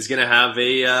is going to have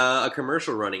a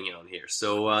commercial running on here.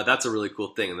 So that's a really cool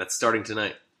thing, and that's starting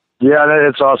tonight. Yeah,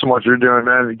 it's awesome what you're doing,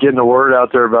 man. Getting the word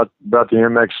out there about the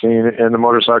MX scene and the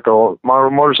motorcycles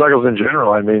in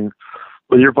general. I mean,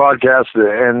 with your podcast,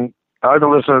 and I've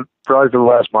been listening probably for the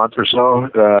last month or so.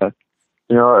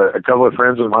 A couple of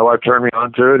friends and my wife turned me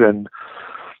on to it, and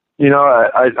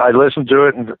I listen to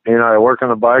it, and I work on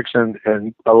the bikes, and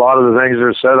a lot of the things that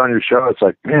are said on your show, it's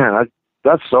like, man,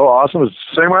 that's so awesome. It's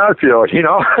the same way I feel,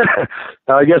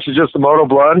 I guess it's just the moto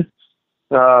blood.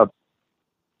 The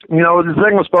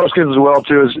thing with Spokeskins as well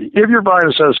too is if you're buying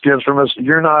a set of skins from us,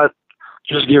 you're not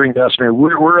just giving to us.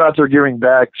 We're out there giving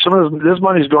back. Some of this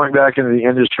money is going back into the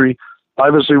industry.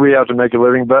 Obviously, we have to make a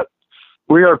living, but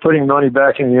we are putting money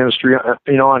back in the industry,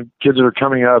 on kids that are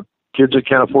coming up, kids that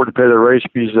can't afford to pay their race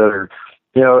fees that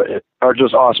are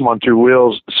just awesome on two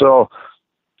wheels. So,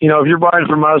 if you're buying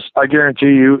from us, I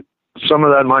guarantee you some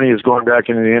of that money is going back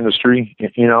into the industry,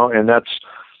 and that's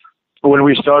when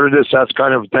we started this, that's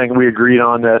kind of the thing we agreed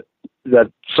on, that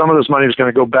some of this money is going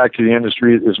to go back to the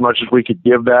industry as much as we could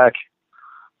give back.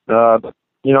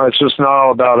 It's just not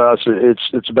all about us.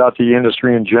 It's about the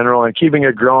industry in general and keeping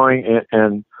it growing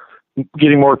and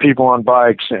getting more people on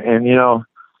bikes, and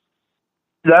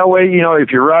that way, if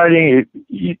you're riding,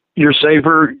 you're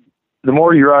safer. The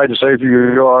more you ride, the safer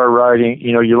you are riding.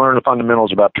 You learn the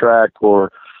fundamentals about track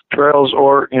or trails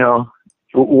or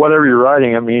whatever you're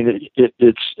riding. I mean,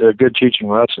 it's a good teaching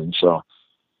lesson. So,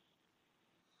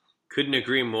 couldn't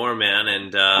agree more, man.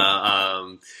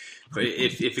 And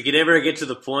if it could ever get to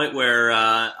the point where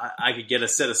I could get a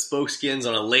set of Spokeskins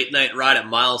on a late night ride at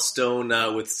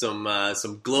Milestone with some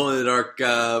glow in the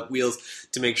dark wheels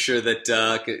to make sure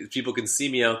that people can see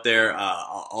me out there,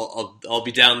 I'll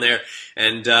be down there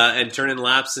and turning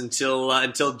laps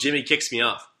until Jimmy kicks me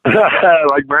off.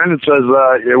 Like Brandon says,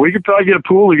 we could probably get a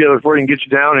pool together for you and get you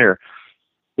down here.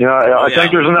 I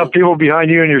think there's enough people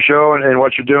behind you and your show and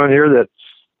what you're doing here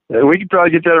that we could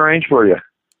probably get that arranged for you.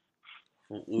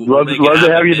 Love to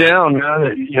have you down,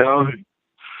 man.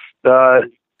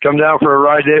 Come down for a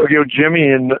ride day. We go Jimmy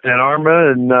and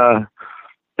Arma and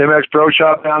MX Pro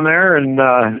Shop down there, and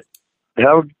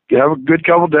have a good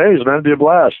couple of days, man. It'd be a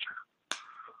blast.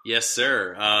 Yes,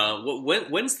 sir.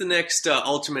 When's the next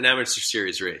Ultimate Amateur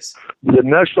Series race? The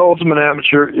next Ultimate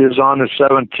Amateur is on the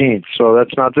 17th, so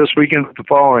that's not this weekend, but the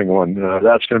following one.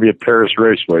 That's going to be at Paris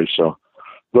Raceway, so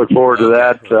look forward to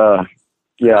that.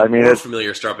 Yeah, I mean, it's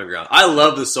familiar stomping ground. I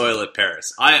love the soil at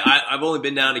Paris. I've only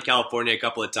been down to California a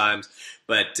couple of times,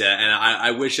 but and I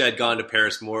wish I'd gone to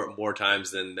Paris more times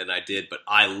than I did. But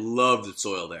I love the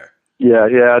soil there. Yeah,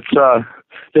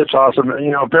 it's awesome.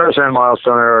 Paris and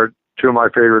Milestone are two of my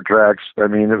favorite tracks. I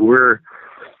mean,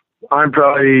 I'm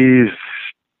probably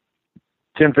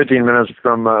 10-15 minutes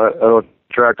from a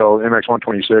track called MX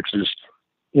 126.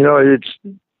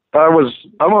 I'm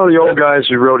one of the old guys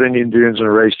who rode Indian Dunes and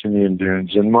raced Indian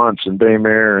Dunes and Months and Bay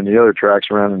Mare and the other tracks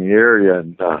around in the area.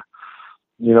 And,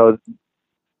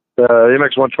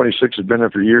 MX 126 has been there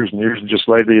for years and years, and just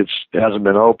lately it hasn't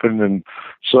been open. And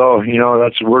so,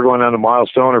 we're going down to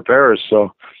Milestone or Paris.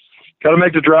 So got to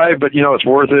make the drive, but, it's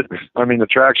worth it. I mean, the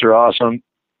tracks are awesome.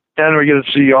 And we get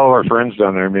to see all of our friends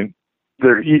down there. I mean,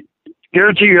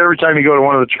 guarantee you every time you go to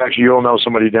one of the tracks, you'll know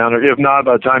somebody down there. If not,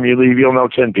 by the time you leave, you'll know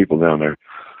 10 people down there.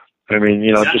 I mean,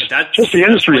 just the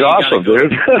industry's awesome,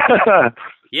 dude.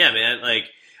 Yeah, man. Like,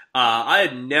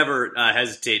 I'd never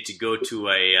hesitate to go to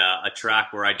a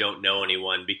track where I don't know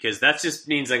anyone, because that just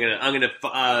means I'm gonna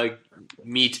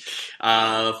meet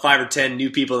 5 or 10 new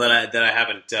people that I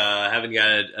haven't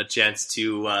got a chance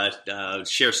to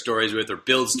share stories with or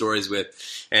build stories with,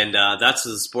 and that's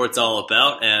what the sport's all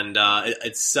about. And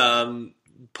it's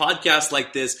podcast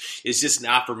like this is just an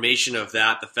affirmation of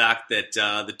that. The fact that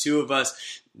the two of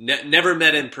us never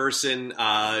met in person,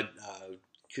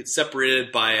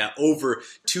 separated by over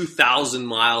 2,000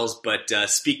 miles, but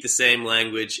speak the same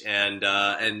language, and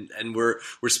we're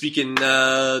speaking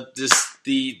just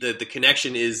the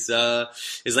connection is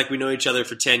like we know each other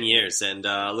for 10 years, and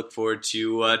look forward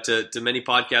to many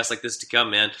podcasts like this to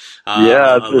come, man.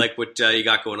 I like what you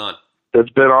got going on. It's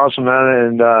been awesome, man,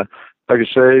 and like I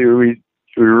say, we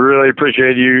really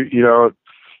appreciate you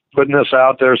putting this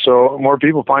out there so more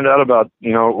people find out about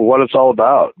what it's all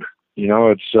about.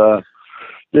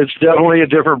 It's definitely a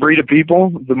different breed of people.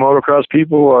 The motocross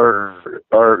people are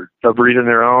a breed in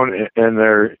their own, and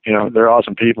they're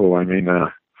awesome people. I mean,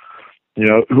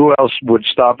 who else would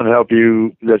stop and help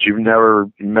you that you've never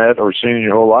met or seen in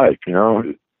your whole life?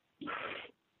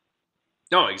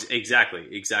 No, exactly.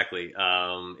 It's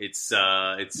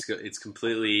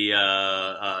completely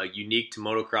unique to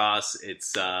motocross.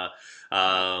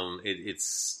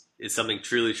 It's something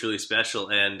truly, truly special,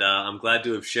 and I'm glad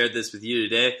to have shared this with you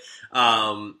today.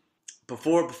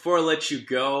 Before I let you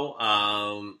go,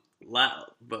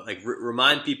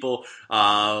 remind people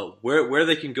where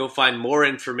they can go find more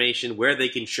information, where they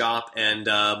can shop, and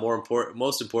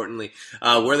most importantly,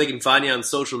 where they can find you on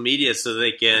social media so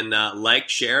they can like,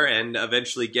 share, and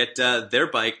eventually get their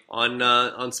bike on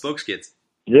Spokeskids.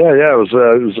 Yeah, it was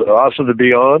awesome to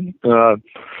be on.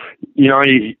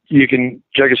 You can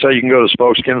check us out. You can go to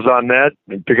spokeskins.net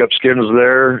and pick up skins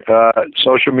there.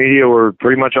 Social media, we're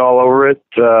pretty much all over it.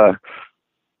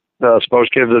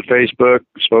 Spokeskins at Facebook,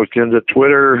 Spokeskins at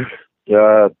Twitter,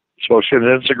 Spokeskins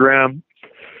Instagram.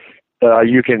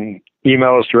 You can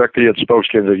email us directly at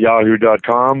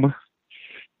spokeskins@yahoo.com.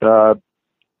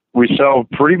 We sell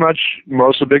pretty much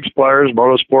most of the big suppliers.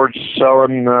 Motorsports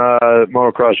selling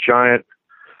Motocross Giant.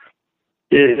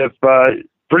 If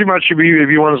pretty much if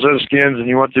you want to send skins and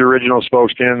you want the original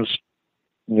Spokeskins,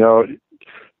 go to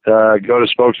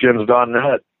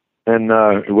spokeskins.net and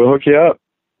we'll hook you up.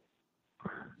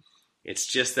 It's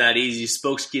just that easy.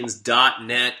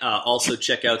 Spokeskins.net. Also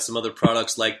check out some other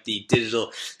products like the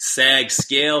digital sag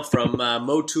scale from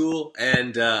Motul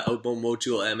and Outbound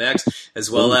Motul MX,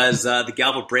 as well as the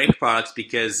Galvo brake products,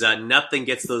 because nothing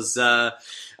gets those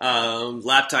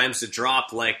lap times to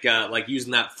drop like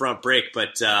using that front brake.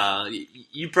 But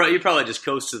you probably just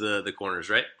coast to the corners,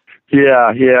 right? Yeah.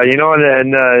 And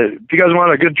if you guys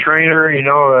want a good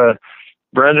trainer,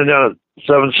 Brendan down at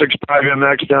 765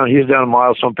 MX he's down in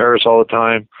Milestone, Paris all the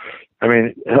time. I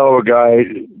mean, hell of a guy.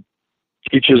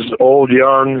 Teaches old,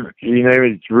 young, you name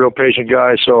it. He's a real patient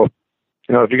guy. So,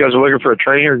 if you guys are looking for a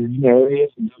trainer,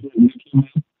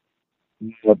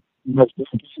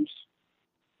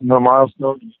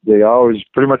 Milestone, they always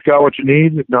pretty much got what you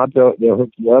need. If not, they'll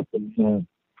hook you up. And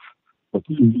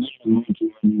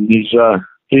he's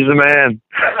the man.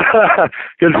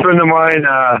 Good friend of mine.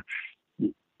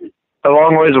 A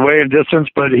long ways away in distance,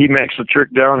 but he makes the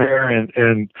trip down here,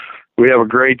 and we have a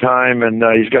great time. And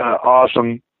he's got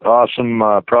an awesome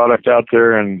product out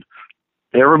there, and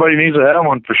everybody needs to have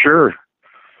one for sure.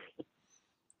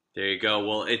 There you go.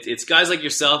 Well, it's guys like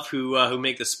yourself who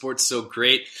make the sport so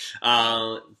great.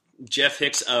 Jeff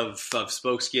Hicks of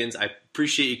Spokeskins, I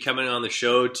appreciate you coming on the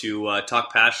show to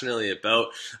talk passionately about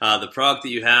the product that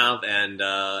you have and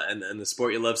the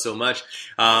sport you love so much.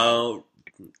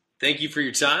 Thank you for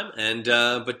your time, and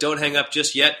but don't hang up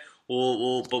just yet.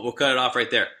 We'll cut it off right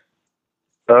there.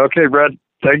 Okay, Brad.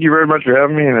 Thank you very much for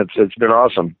having me, and it's been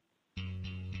awesome.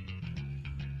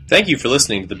 Thank you for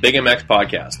listening to the Big MX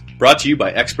Podcast, brought to you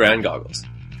by X Brand Goggles.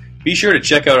 Be sure to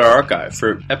check out our archive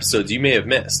for episodes you may have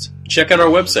missed. Check out our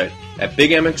website at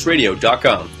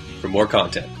bigmxradio.com for more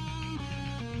content.